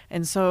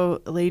 And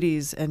so,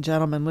 ladies and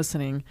gentlemen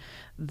listening,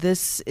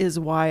 this is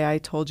why I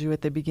told you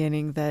at the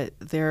beginning that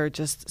there are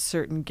just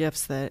certain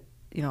gifts that,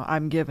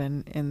 I'm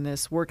given in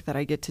this work that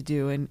I get to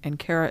do, and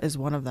Kara is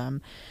one of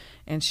them.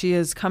 And she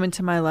has come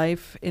into my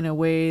life in a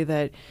way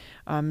that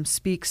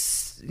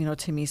speaks,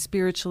 to me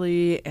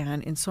spiritually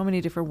and in so many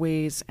different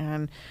ways.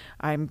 And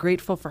I'm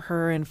grateful for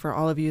her and for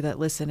all of you that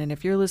listen. And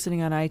if you're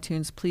listening on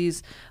iTunes,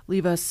 please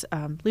leave us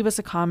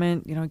a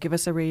comment, give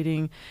us a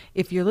rating.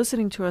 If you're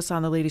listening to us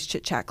on the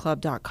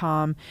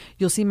ladieschitchatclub.com,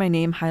 you'll see my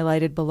name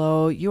highlighted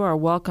below. You are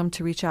welcome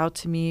to reach out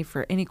to me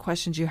for any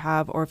questions you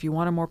have, or if you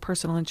want a more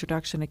personal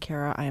introduction to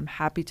Kara, I am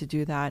happy to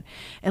do that.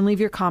 And leave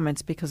your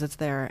comments, because it's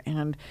there.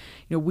 And,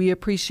 we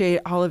appreciate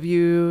all of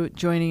you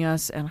joining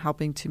us and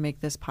helping to make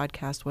this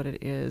podcast what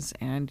it is.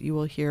 And you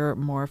will hear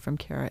more from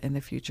Kara in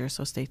the future,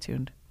 so stay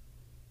tuned.